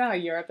 Yeah, you know how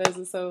Europe is.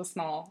 It's so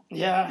small.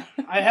 Yeah.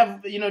 I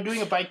have,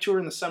 doing a bike tour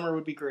in the summer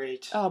would be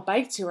great. Oh,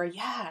 bike tour,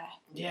 yeah.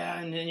 Yeah,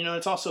 and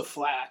it's also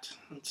flat.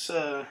 It's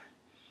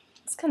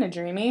kind of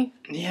dreamy.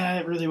 Yeah,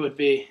 it really would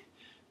be.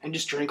 And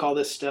just drink all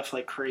this stuff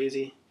like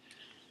crazy.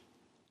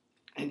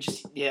 And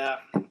just, yeah.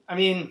 I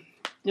mean,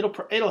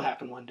 it'll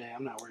happen one day.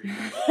 I'm not worried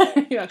about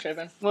it. You're not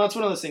tripping. Well, it's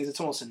one of those things.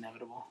 It's almost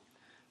inevitable.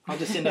 I'll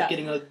just end up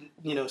getting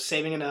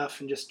saving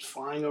enough and just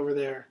flying over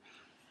there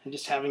and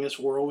just having this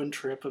whirlwind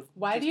trip of.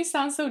 Why do you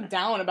sound so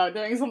down about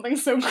doing something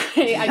so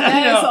great? I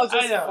guess I'll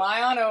just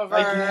fly on over.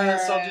 I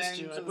guess I'll just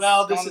do it.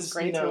 Well, this is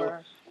great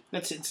tour.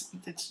 It's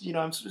it's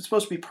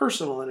supposed to be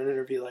personal in an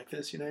interview like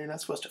this. You're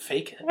not supposed to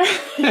fake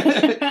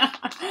it.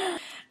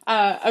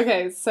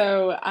 Okay,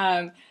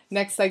 so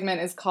next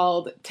segment is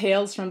called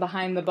Tales from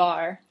Behind the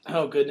Bar.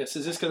 Oh, goodness.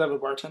 Is this because I'm a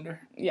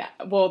bartender? Yeah.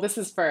 Well, this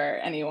is for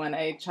anyone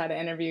I try to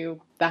interview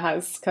that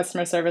has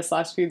customer service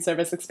 / food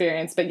service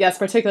experience. But yes,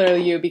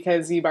 particularly you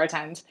because you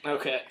bartend.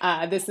 Okay.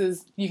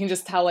 You can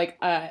just tell like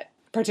a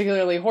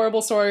particularly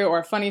horrible story or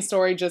a funny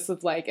story just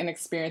with like an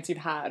experience you've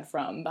had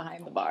from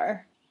behind the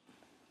bar.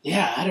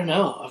 Yeah, I don't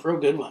know. A real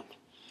good one.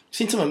 I've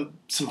seen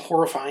some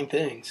horrifying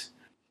things.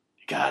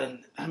 God, and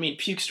I mean,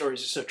 puke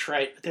stories are so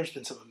trite, but there's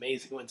been some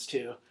amazing ones,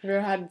 too. Have you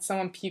ever had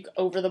someone puke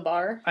over the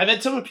bar? I've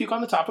had someone puke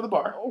on the top of the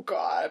bar. Oh,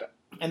 God.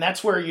 And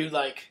that's where you,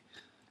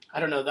 I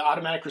don't know, the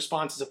automatic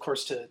response is, of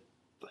course, to,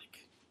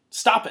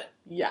 stop it.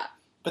 Yeah.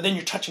 But then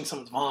you're touching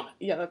someone's vomit.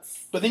 Yeah,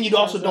 that's... But then you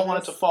also don't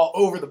want it to fall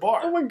over the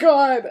bar. Oh, my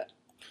God.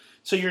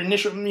 So your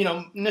initial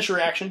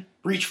reaction,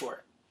 reach for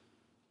it.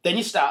 Then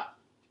you stop.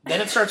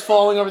 Then it starts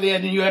falling over the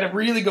end, and you had to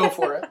really go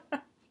for it.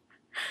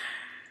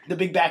 The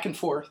big back and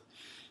forth.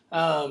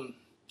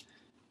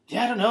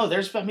 Yeah, I don't know.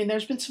 There's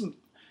been some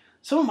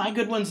of my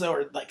good ones though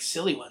are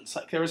silly ones.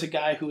 Like there was a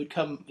guy who would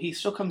come. He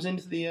still comes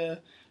into the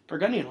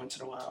Burgundian once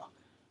in a while,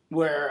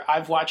 where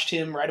I've watched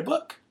him write a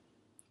book.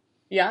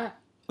 Yeah.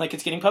 Like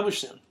it's getting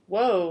published soon.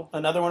 Whoa.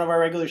 Another one of our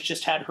regulars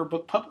just had her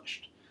book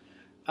published.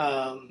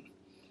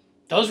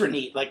 Those were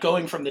neat. Like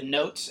going from the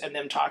notes and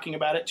them talking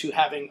about it to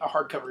having a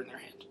hardcover in their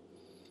hand.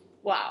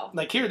 Wow.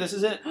 Like here, this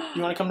is it.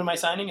 You want to come to my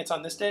signing? It's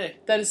on this day.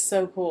 That is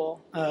so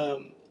cool.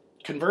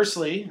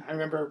 Conversely, I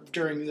remember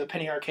during the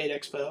Penny Arcade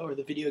Expo, or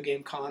the video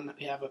game con that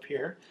we have up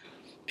here,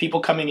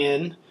 people coming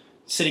in,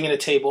 sitting at a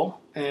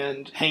table,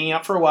 and hanging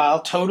out for a while,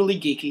 totally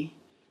geeky.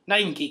 Not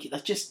even geeky,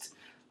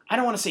 I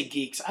don't want to say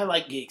geeks. I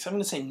like geeks. I'm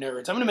going to say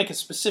nerds. I'm going to make a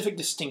specific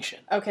distinction.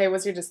 Okay,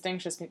 what's your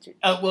distinction?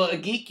 Well, a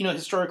geek,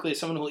 historically is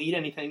someone who will eat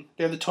anything.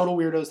 They're the total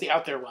weirdos, the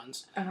out there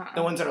ones. Uh-huh.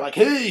 The ones that are like,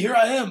 hey, here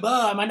I am.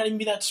 I might not even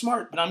be that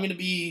smart, but I'm going to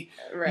be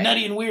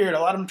nutty and weird. A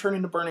lot of them turn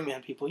into Burning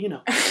Man people,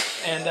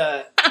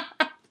 And,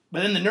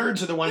 but then the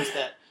nerds are the ones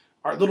that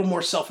are a little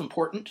more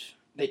self-important.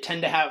 They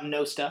tend to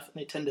know stuff, and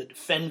they tend to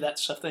defend that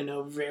stuff they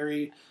know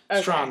very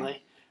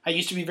strongly. I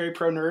used to be very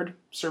pro-nerd.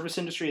 Service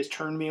industry has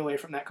turned me away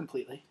from that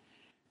completely.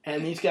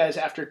 And these guys,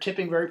 after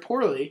tipping very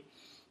poorly,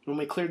 when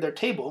we cleared their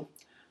table,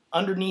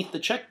 underneath the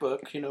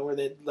checkbook, where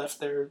they'd left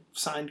their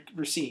signed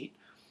receipt,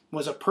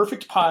 was a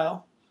perfect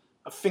pile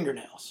of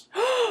fingernails.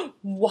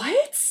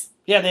 What?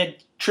 Yeah, they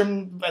had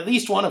trimmed at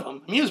least one of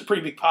them. I mean, it was a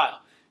pretty big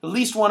pile. At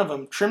least one of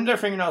them trimmed their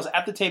fingernails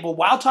at the table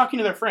while talking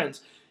to their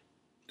friends.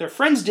 Their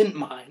friends didn't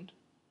mind,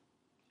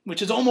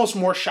 which is almost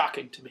more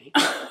shocking to me.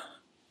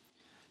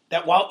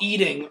 that while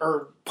eating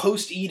or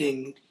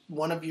post-eating,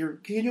 can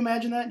you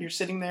imagine that? You're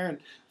sitting there and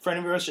a friend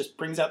of yours just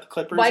brings out the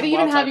clippers. Why do you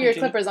even have your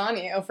clippers on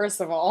you,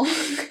 first of all?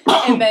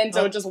 And then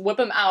so just whip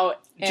them out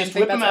and just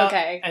think whip them that's out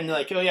okay. and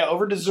like, oh yeah,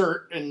 over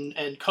dessert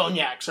and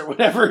cognacs or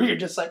whatever, you're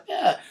just like,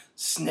 yeah,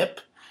 snip,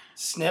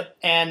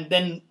 and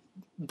then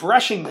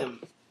brushing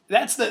them.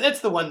 That's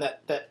the one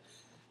that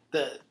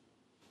the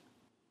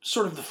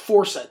sort of the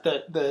foresight,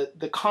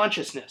 the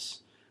consciousness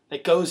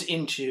that goes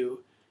into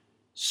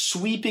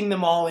sweeping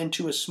them all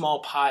into a small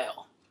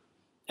pile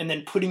and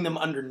then putting them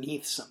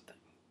underneath something.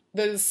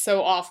 That is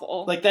so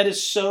awful. Like, that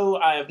is so,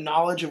 I have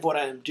knowledge of what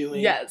I am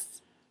doing.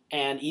 Yes.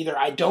 And either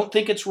I don't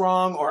think it's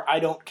wrong or I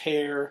don't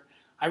care.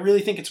 I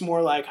really think it's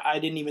more like I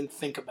didn't even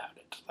think about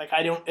it. Like,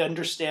 I don't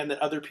understand that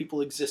other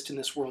people exist in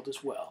this world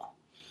as well.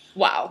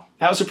 Wow.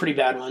 That was a pretty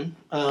bad one.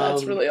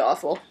 That's really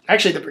awful.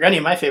 Actually, the Burgundy,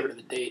 my favorite are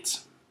the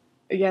dates.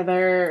 Yeah,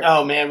 they're...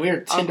 Oh, man,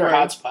 we're a Tinder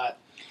hotspot.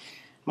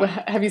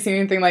 Have you seen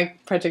anything,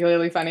 like,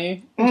 particularly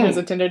funny in terms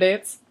of Tinder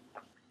dates?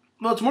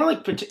 Well, it's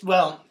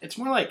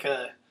more like...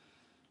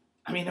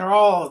 I mean, they're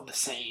all the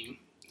same.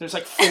 There's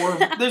like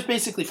there's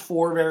basically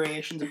 4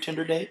 variations of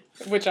Tinder date.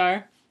 Which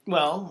are?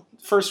 Well,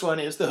 first one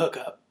is the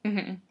hookup,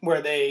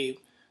 where they,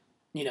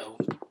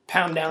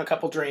 pound down a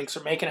couple drinks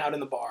or making out in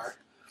the bar.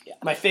 Yeah.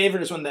 My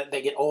favorite is when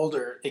they get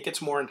older, it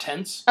gets more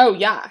intense. Oh,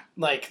 yeah.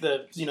 Like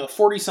the,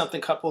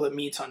 40-something couple that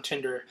meets on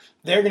Tinder,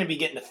 they're going to be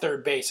getting to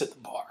third base at the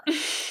bar.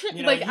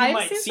 Like,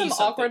 I've seen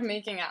some awkward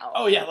making out.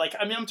 Oh, yeah. Like,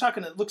 I mean, I'm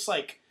talking, it looks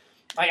like,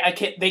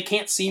 they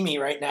can't see me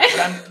right now, but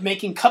I'm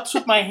making cups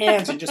with my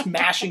hands and just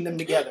mashing them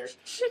together.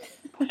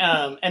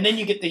 And then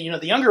you get the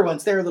younger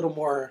ones, they're a little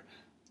more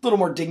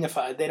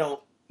dignified.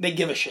 They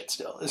give a shit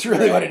still. It's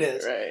really what it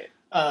is. Right.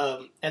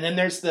 And then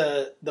there's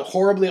the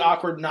horribly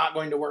awkward not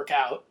going to work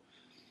out,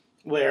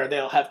 where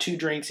they'll have 2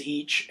 drinks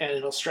each and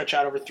it'll stretch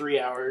out over 3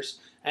 hours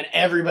and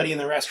everybody in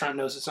the restaurant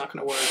knows it's not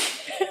going to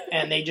work.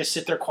 And they just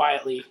sit there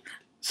quietly,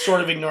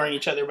 sort of ignoring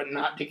each other, but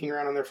not dicking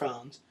around on their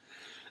phones.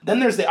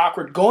 Then there's the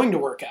awkward going to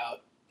work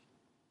out,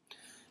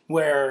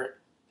 where,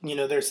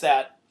 there's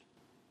that,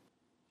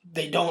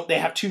 they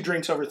have 2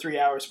 drinks over 3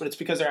 hours, but it's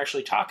because they're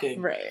actually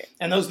talking. Right.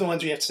 And those are the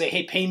ones where you have to say,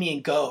 hey, pay me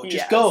and go.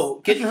 Just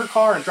go. Get in her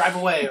car and drive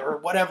away or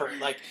whatever.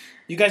 Like,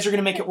 you guys are going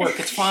to make it work.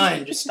 It's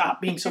fine. Just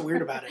stop being so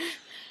weird about it.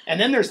 And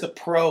then there's the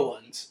pro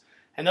ones.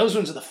 And those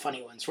ones are the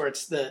funny ones, where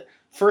it's the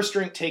first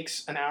drink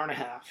takes an hour and a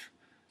half,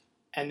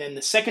 and then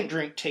the second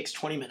drink takes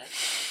 20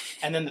 minutes.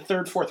 And then the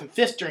third, fourth, and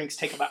fifth drinks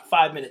take about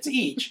 5 minutes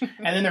each,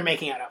 and then they're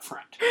making out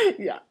front.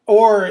 Yeah.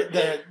 Or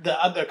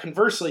the other,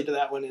 conversely to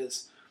that one,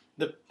 is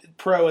the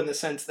pro in the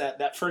sense that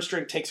that first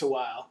drink takes a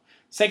while,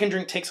 second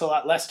drink takes a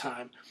lot less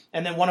time,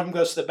 and then one of them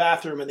goes to the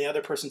bathroom and the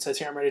other person says,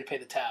 here, I'm ready to pay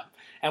the tab.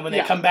 And when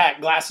they come back,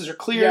 glasses are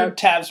cleared,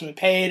 tabs have been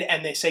paid,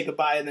 and they say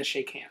goodbye and then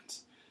shake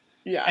hands.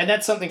 Yeah. And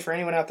that's something for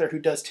anyone out there who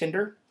does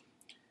Tinder.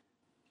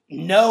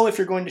 Know if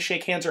you're going to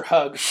shake hands or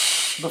hug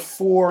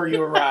before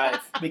you arrive.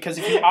 Because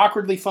if you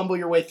awkwardly fumble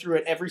your way through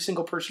it, every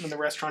single person in the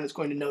restaurant is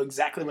going to know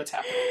exactly what's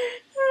happening.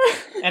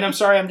 And I'm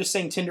sorry, I'm just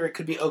saying Tinder. It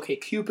could be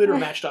OkCupid or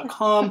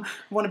Match.com. I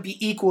want to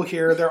be equal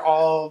here. They're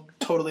all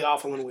totally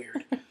awful and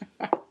weird.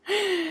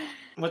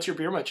 What's your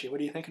beer munchie?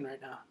 What are you thinking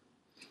right now?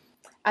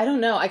 I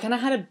don't know. I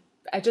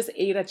just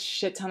ate a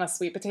shit ton of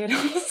sweet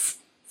potatoes.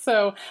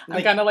 So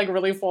I'm kind of like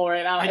really full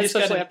right now. I just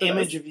got an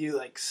image of you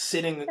like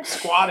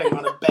squatting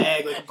on a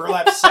bag, like a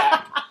burlap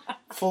sack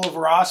full of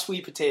raw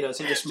sweet potatoes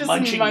and just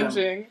munching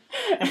them.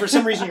 And for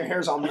some reason your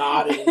hair's all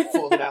knotted and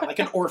folded out like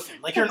an orphan.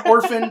 Like you're an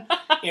orphan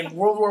in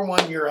World War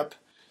I Europe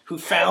who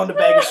found a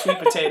bag of sweet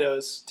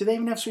potatoes. Do they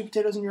even have sweet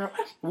potatoes in Europe?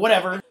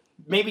 Whatever.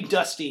 Maybe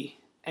dusty.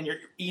 And you're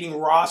eating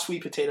raw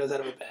sweet potatoes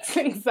out of a bag. That's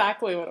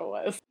exactly what it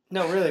was.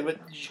 No, really?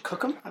 But did you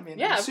cook them? I mean,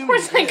 yeah, of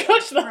course I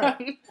cooked them.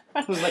 Right.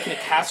 It was like in a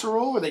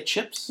casserole? Were they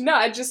chips? No,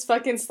 I just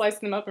fucking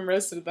sliced them up and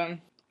roasted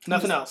them.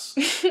 Nothing else?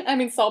 I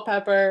mean, salt,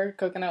 pepper,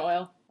 coconut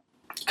oil.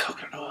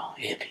 Coconut oil?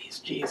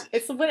 Hippies, Jesus.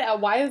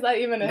 Why is that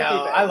even a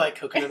hippie thing? I like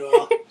coconut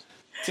oil.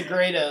 It's a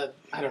great,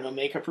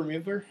 makeup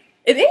remover.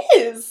 It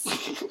is!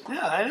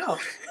 Yeah, I know.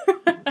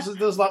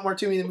 There's a lot more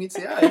to me than meets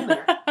the eye, isn't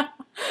there?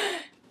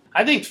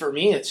 I think for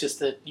me, it's just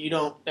that you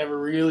don't ever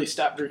really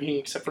stop drinking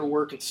except for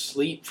work and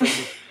sleep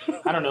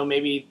from,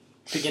 maybe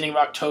beginning of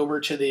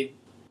October to the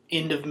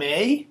end of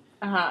May.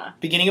 Uh-huh.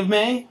 Beginning of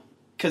May,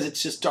 because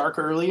it's just dark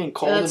early and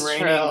cold and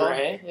rainy and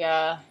gray.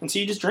 Yeah. And so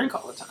you just drink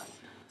all the time.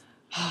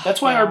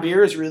 That's why our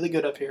beer is really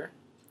good up here.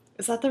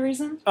 Is that the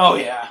reason? Oh,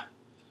 yeah.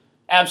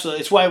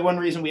 Absolutely. It's why one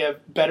reason we have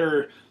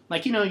better,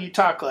 you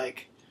talk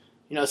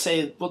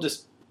say, we'll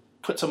just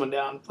put someone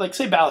down. Like,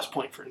 say Ballast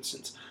Point, for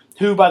instance.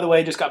 Who, by the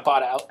way, just got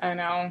bought out. I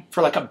know.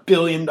 For like $1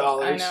 billion.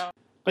 I know.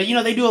 But,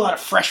 they do a lot of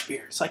fresh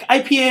beers. Like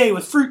IPA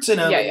with fruits in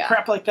them and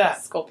crap like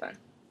that. Sculpin.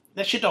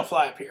 That shit don't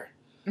fly up here.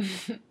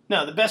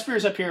 No, the best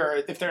beers up here are,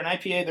 if they're an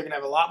IPA, they're going to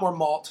have a lot more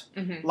malt,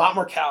 a lot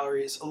more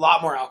calories, a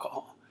lot more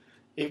alcohol.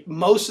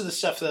 Most of the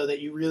stuff, though,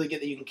 that you really get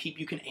that you can keep,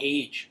 you can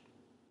age.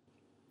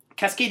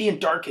 Cascadian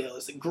Dark Ale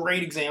is a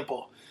great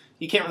example.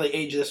 You can't really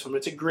age this one, but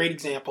it's a great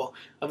example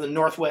of the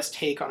Northwest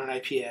take on an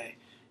IPA.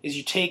 Is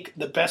you take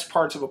the best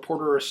parts of a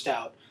porter or a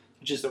stout,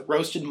 which is the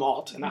roasted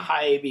malt and the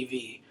high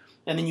ABV,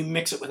 and then you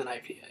mix it with an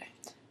IPA.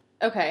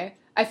 Okay.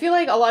 I feel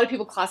like a lot of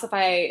people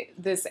classify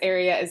this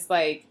area as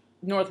like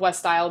Northwest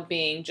style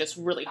being just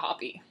really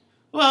hoppy.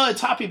 Well,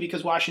 it's hoppy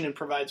because Washington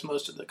provides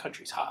most of the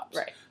country's hops.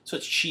 Right. So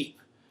it's cheap.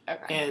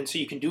 Okay. And so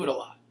you can do it a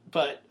lot.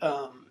 But,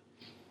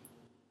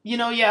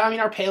 yeah, I mean,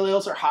 our pale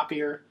ales are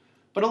hoppier.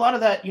 But a lot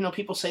of that,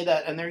 people say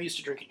that, and they're used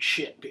to drinking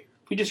shit beer.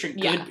 We just drink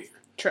good beer.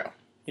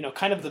 True.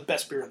 Kind of the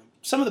best beer.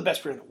 Some of the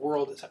best beer in the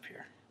world is up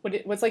here.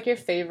 What's like your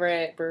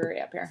favorite brewery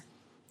up here?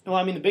 Well,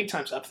 I mean, the Big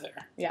Time's up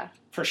there. Yeah.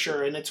 For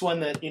sure. And it's one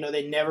that,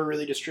 they never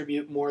really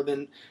distribute more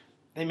than,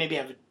 they maybe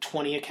have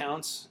 20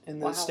 accounts in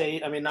the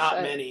state. I mean,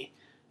 not many.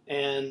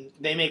 And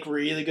they make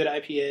really good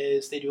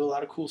IPAs. They do a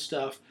lot of cool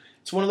stuff.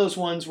 It's one of those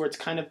ones where it's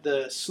kind of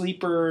the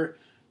sleeper,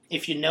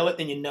 if you know it,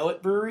 then you know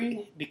it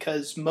brewery,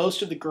 because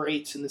most of the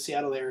greats in the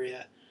Seattle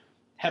area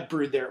have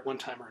brewed there at one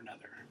time or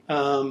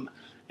another.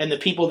 And the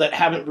people that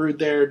haven't brewed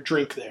there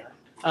drink there.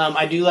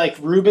 I do like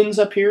Reuben's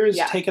up here is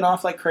taking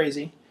off like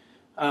crazy.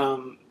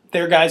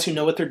 They're guys who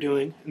know what they're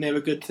doing, and they have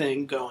a good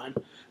thing going.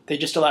 They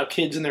just allow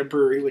kids in their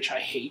brewery, which I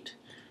hate.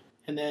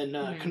 And then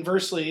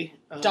conversely...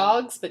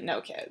 dogs, but no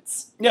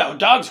kids. Yeah,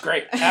 dogs,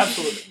 great.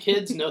 Absolutely.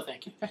 Kids, no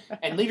thank you.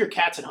 And leave your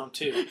cats at home,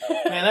 too.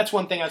 Man, that's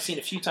one thing I've seen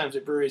a few times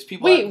at breweries.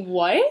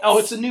 What? Oh,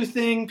 it's a new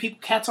thing.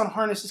 Cats on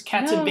harnesses,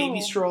 cats in baby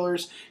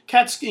strollers,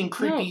 cats in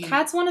creepy... No,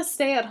 cats want to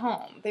stay at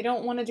home. They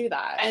don't want to do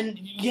that. And,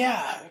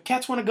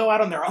 cats want to go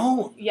out on their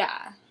own.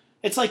 Yeah.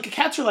 It's like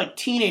cats are like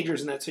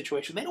teenagers in that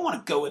situation. They don't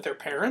want to go with their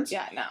parents.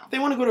 Yeah, no. They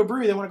want to go to a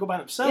brewery. They want to go by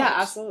themselves. Yeah,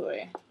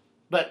 absolutely.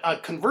 But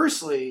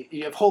conversely,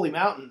 you have Holy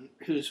Mountain,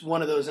 who's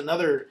one of those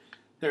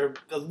they're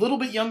a little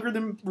bit younger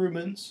than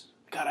Reuben's.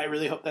 God, I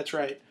really hope that's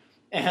right.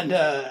 And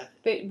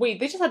they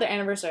just had their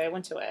anniversary. I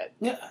went to it.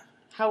 Yeah.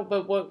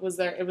 But what was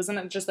it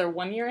wasn't just their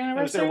 1 year anniversary?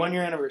 It was their 1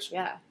 year anniversary.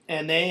 Yeah.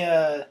 And they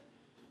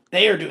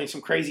are doing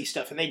some crazy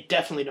stuff, and they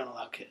definitely don't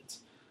allow kids.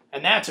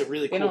 And that's a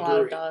really cool brewery. They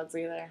don't allow dogs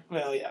either.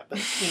 Well, yeah, but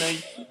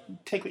you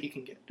take what you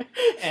can get.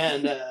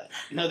 And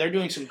they're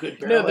doing some good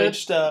barrel-aged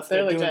stuff.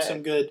 They're doing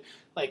some good,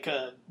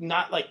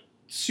 not like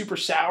super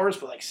sours,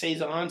 but like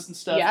saisons and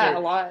stuff. Yeah, a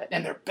lot.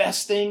 And their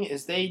best thing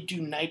is they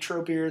do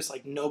nitro beers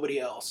like nobody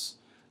else.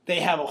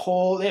 They have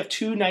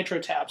 2 nitro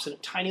taps in a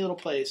tiny little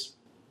place,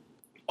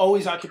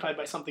 always occupied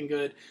by something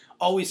good,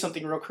 always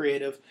something real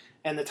creative.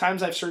 And the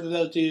times I've served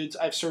those dudes,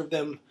 I've served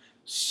them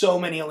so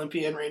many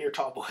Olympia and Rainier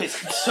Tall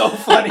Boys. It's so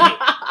funny.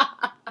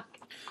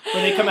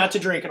 When they come out to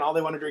drink and all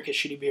they want to drink is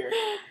shitty beer.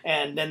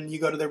 And then you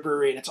go to their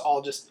brewery and it's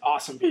all just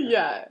awesome beer.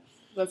 Yeah.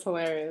 That's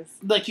hilarious.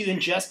 Like you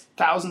ingest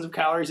thousands of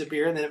calories of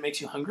beer and then it makes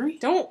you hungry?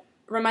 Don't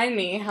remind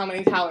me how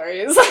many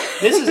calories.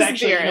 This is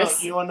actually,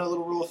 you want to know a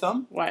little rule of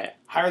thumb? What?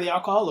 Higher the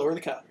alcohol, lower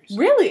the calories.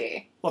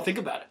 Really? Well, think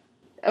about it.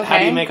 Okay. How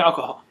do you make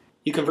alcohol?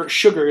 You convert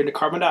sugar into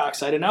carbon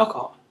dioxide and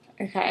alcohol.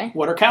 Okay.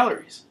 What are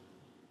calories?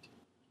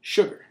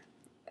 Sugar.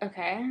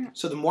 Okay.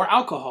 So the more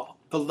alcohol,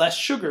 the less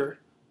sugar,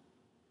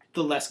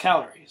 the less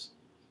calories.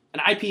 An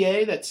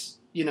IPA that's,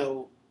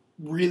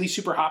 really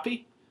super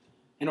hoppy,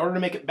 in order to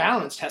make it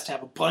balanced, has to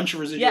have a bunch of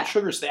residual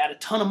sugar, so they add a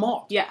ton of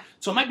malt. Yeah.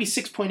 So it might be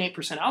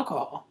 6.8%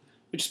 alcohol,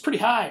 which is pretty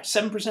high,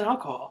 7%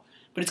 alcohol,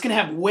 but it's going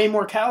to have way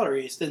more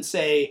calories than,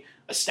 say,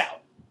 a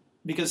stout.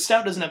 Because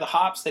stout doesn't have the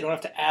hops, they don't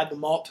have to add the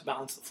malt to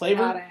balance the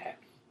flavor. Got it.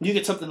 You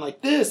get something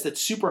like this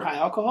that's super high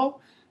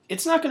alcohol,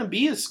 it's not going to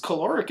be as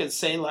caloric as,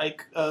 say,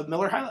 like a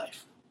Miller High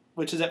Life,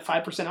 which is at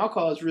 5%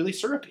 alcohol, is really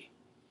syrupy.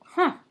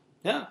 Huh.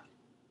 Yeah.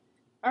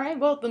 All right,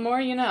 well, the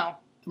more you know.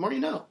 The more you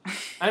know.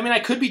 I mean, I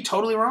could be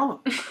totally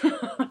wrong,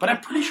 but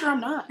I'm pretty sure I'm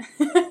not.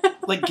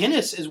 Like,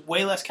 Guinness is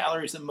way less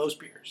calories than most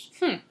beers.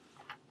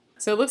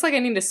 So it looks like I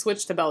need to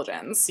switch to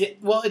Belgians. Yeah,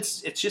 well,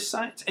 it's just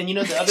science. And the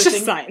other it's thing...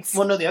 just science.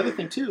 Well, no, the other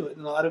thing, too,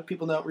 and a lot of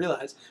people don't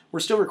realize, we're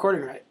still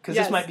recording, right? Because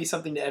this might be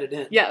something to edit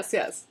in. Yes.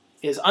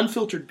 Is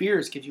unfiltered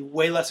beers give you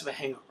way less of a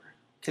hangover.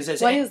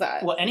 Why is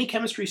that? Well, any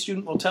chemistry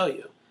student will tell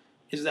you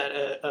is that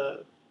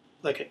a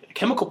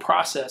chemical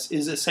process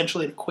is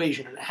essentially an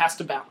equation, and it has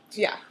to balance.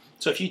 Yeah.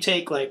 So if you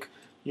take,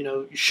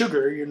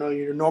 sugar,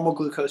 your normal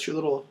glucose, your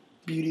little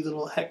beauty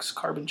little hex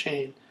carbon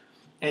chain,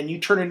 and you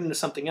turn it into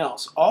something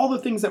else, all the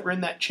things that were in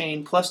that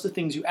chain plus the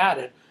things you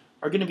added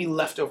are going to be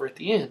left over at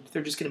the end.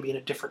 They're just going to be in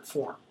a different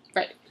form.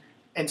 Right.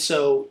 And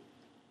so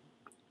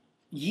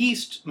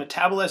yeast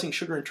metabolizing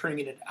sugar and turning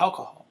it into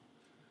alcohol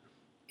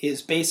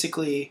is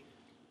basically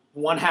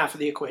one half of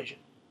the equation.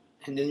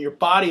 And then your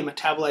body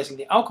metabolizing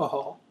the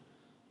alcohol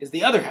is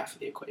the other half of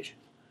the equation.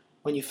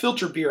 When you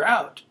filter beer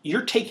out,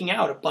 you're taking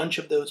out a bunch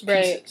of those pieces.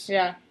 Right,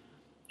 yeah.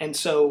 And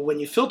so when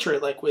you filter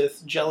it, like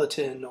with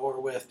gelatin or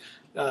with,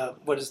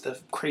 what is the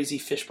crazy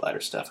fish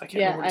bladder stuff? I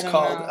can't remember what it's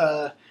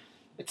called.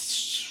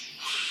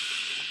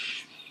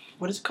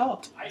 What is it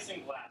called?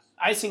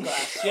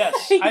 Isinglass, yes.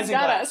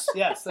 Isinglass,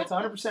 yes, that's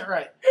 100%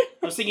 right.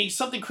 I was thinking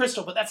something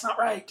crystal, but that's not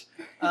right.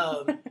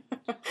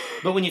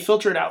 But when you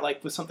filter it out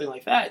with something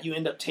like that, you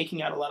end up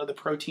taking out a lot of the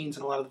proteins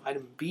and a lot of the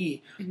vitamin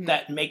B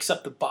that makes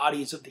up the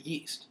bodies of the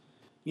yeast.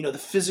 The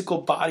physical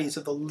bodies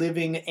of the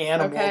living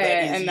animal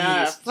that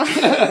is yeast.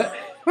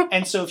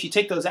 And so if you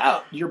take those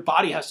out, your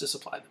body has to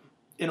supply them.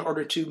 in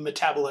order to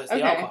metabolize the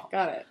Okay, alcohol.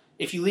 got it.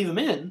 If you leave them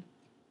in,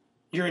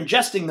 you're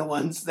ingesting the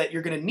ones that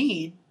you're going to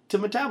need to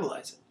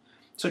metabolize it.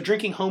 So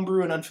drinking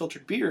homebrew and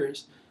unfiltered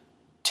beers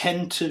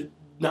tend to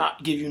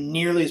not give you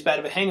nearly as bad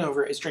of a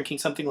hangover as drinking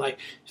something like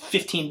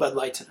 15 Bud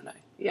Lights in a night.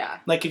 Yeah.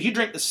 Like if you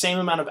drink the same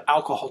amount of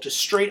alcohol, just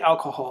straight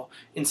alcohol,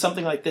 in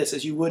something like this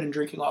as you would in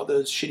drinking all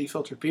those shitty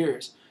filtered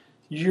beers,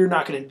 you're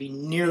not going to be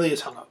nearly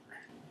as hungover.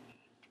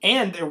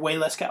 And they're way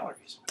less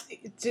calories.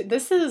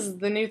 This is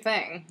the new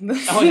thing.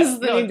 This Oh, yeah. is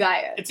the No, new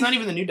diet. It's not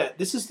even the new diet.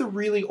 This is the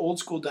really old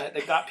school diet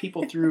that got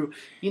people through,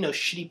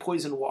 shitty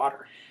poison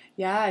water.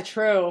 Yeah,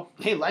 true.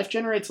 Hey, life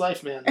generates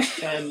life, man.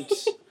 And,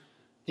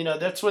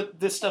 that's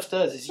what this stuff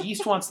does, is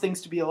yeast wants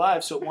things to be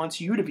alive, so it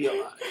wants you to be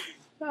alive.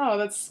 Oh,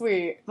 that's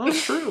sweet. No,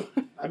 it's true.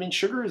 I mean,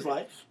 sugar is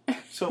life.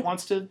 So it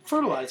wants to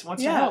fertilize. It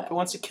wants to help. It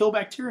wants to kill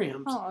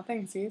bacteriums. Oh,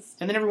 thanks, yeast.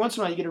 And then every once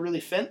in a while you get a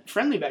really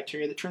friendly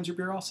bacteria that turns your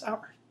beer all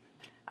sour.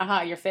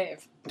 Aha, your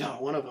fave. No,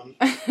 one of them.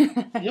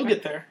 You'll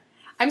get there.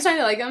 I'm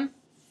starting to like them.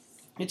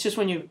 It's just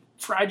when you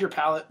fried your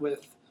palate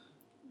with,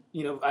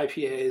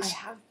 IPAs. I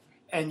have.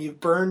 And you've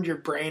burned your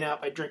brain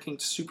out by drinking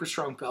super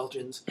strong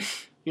Belgians.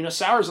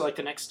 Sours are like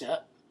the next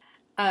step.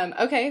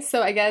 Okay,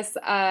 so I guess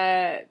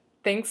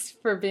thanks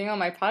for being on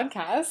my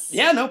podcast.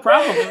 Yeah, no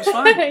problem. It was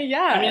fun.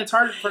 Yeah. I mean, it's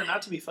hard for it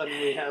not to be fun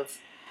when we have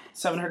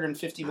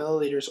 750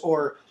 milliliters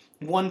or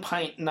 1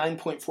 pint,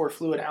 9.4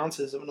 fluid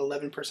ounces of an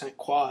 11%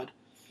 quad.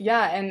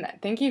 Yeah, and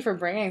thank you for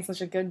bringing such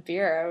a good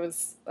beer.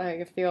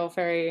 I feel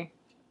very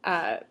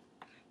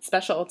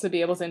special to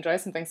be able to enjoy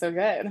something so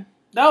good.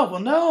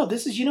 No,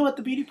 this is, what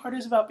the beauty part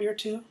is about beer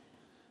too?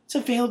 It's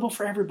available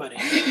for everybody.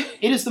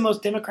 It is the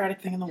most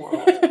democratic thing in the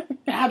world. It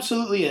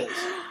absolutely is.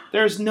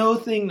 There's no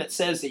thing that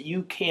says that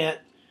you can't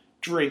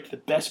drink the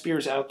best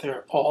beers out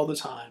there all the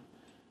time.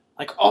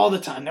 Like all the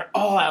time. They're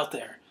all out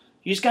there.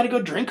 You just got to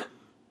go drink them.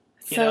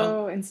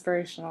 So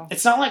inspirational.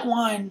 It's not like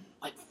wine.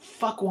 Like,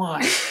 fuck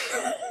wine.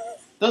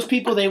 Those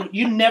people,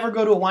 you never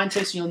go to a wine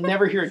tasting, you'll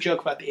never hear a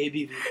joke about the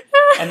ABV.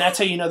 And that's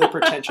how you know they're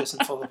pretentious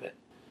and full of it.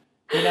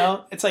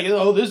 It's like,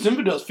 oh, this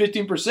Zinfandel's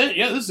 15%.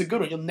 Yeah, this is a good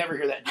one. You'll never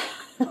hear that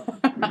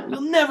joke.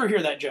 You'll never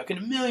hear that joke in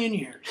a million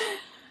years.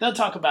 They'll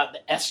talk about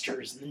the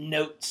esters and the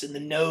notes and the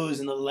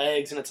nose and the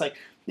legs. And it's like,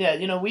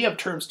 yeah, we have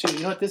terms too.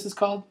 You know what this is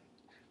called?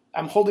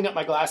 I'm holding up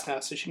my glass now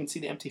so she can see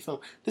the empty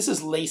film. This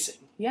is lacing.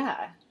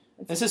 Yeah.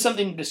 This is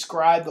something to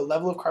describe the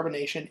level of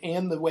carbonation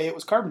and the way it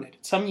was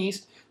carbonated. Some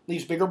yeast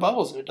leaves bigger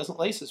bubbles and it doesn't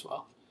lace as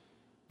well.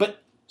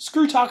 But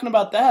screw talking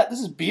about that. This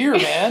is beer,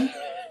 man.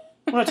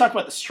 I want to talk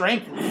about the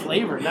strength and the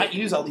flavor, not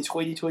use all these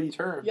hoity-toity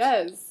terms.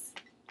 Yes.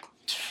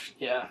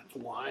 Yeah,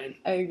 wine.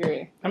 I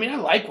agree. I mean, I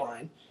like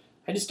wine.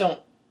 I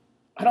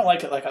don't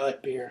like it like I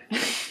like beer.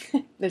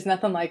 There's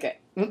nothing like it.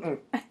 Mm-mm.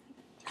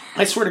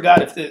 I swear to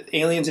God, if the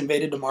aliens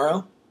invaded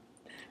tomorrow,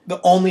 the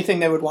only thing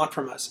they would want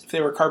from us, if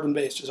they were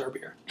carbon-based, is our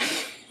beer.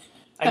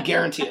 I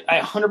guarantee it. I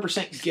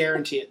 100%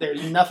 guarantee it.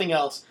 There's nothing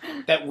else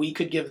that we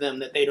could give them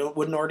that they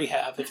wouldn't already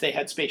have if they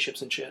had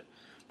spaceships and shit.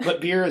 But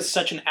beer is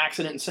such an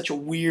accident and such a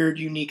weird,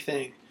 unique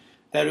thing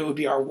that it would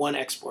be our one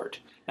export.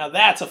 Now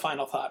that's a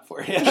final thought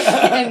for you.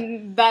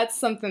 And that's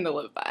something to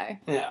live by.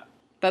 Yeah.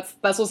 That's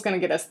what's going to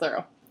get us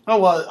through. Oh,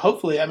 well,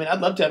 hopefully. I mean, I'd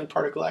love to have a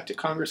part of Galactic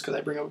Congress because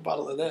I bring up a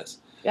bottle of this.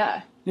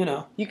 Yeah.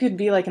 You could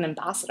be like an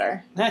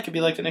ambassador. That could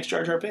be like the next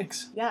Jar Jar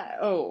Binks. Yeah.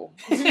 Oh.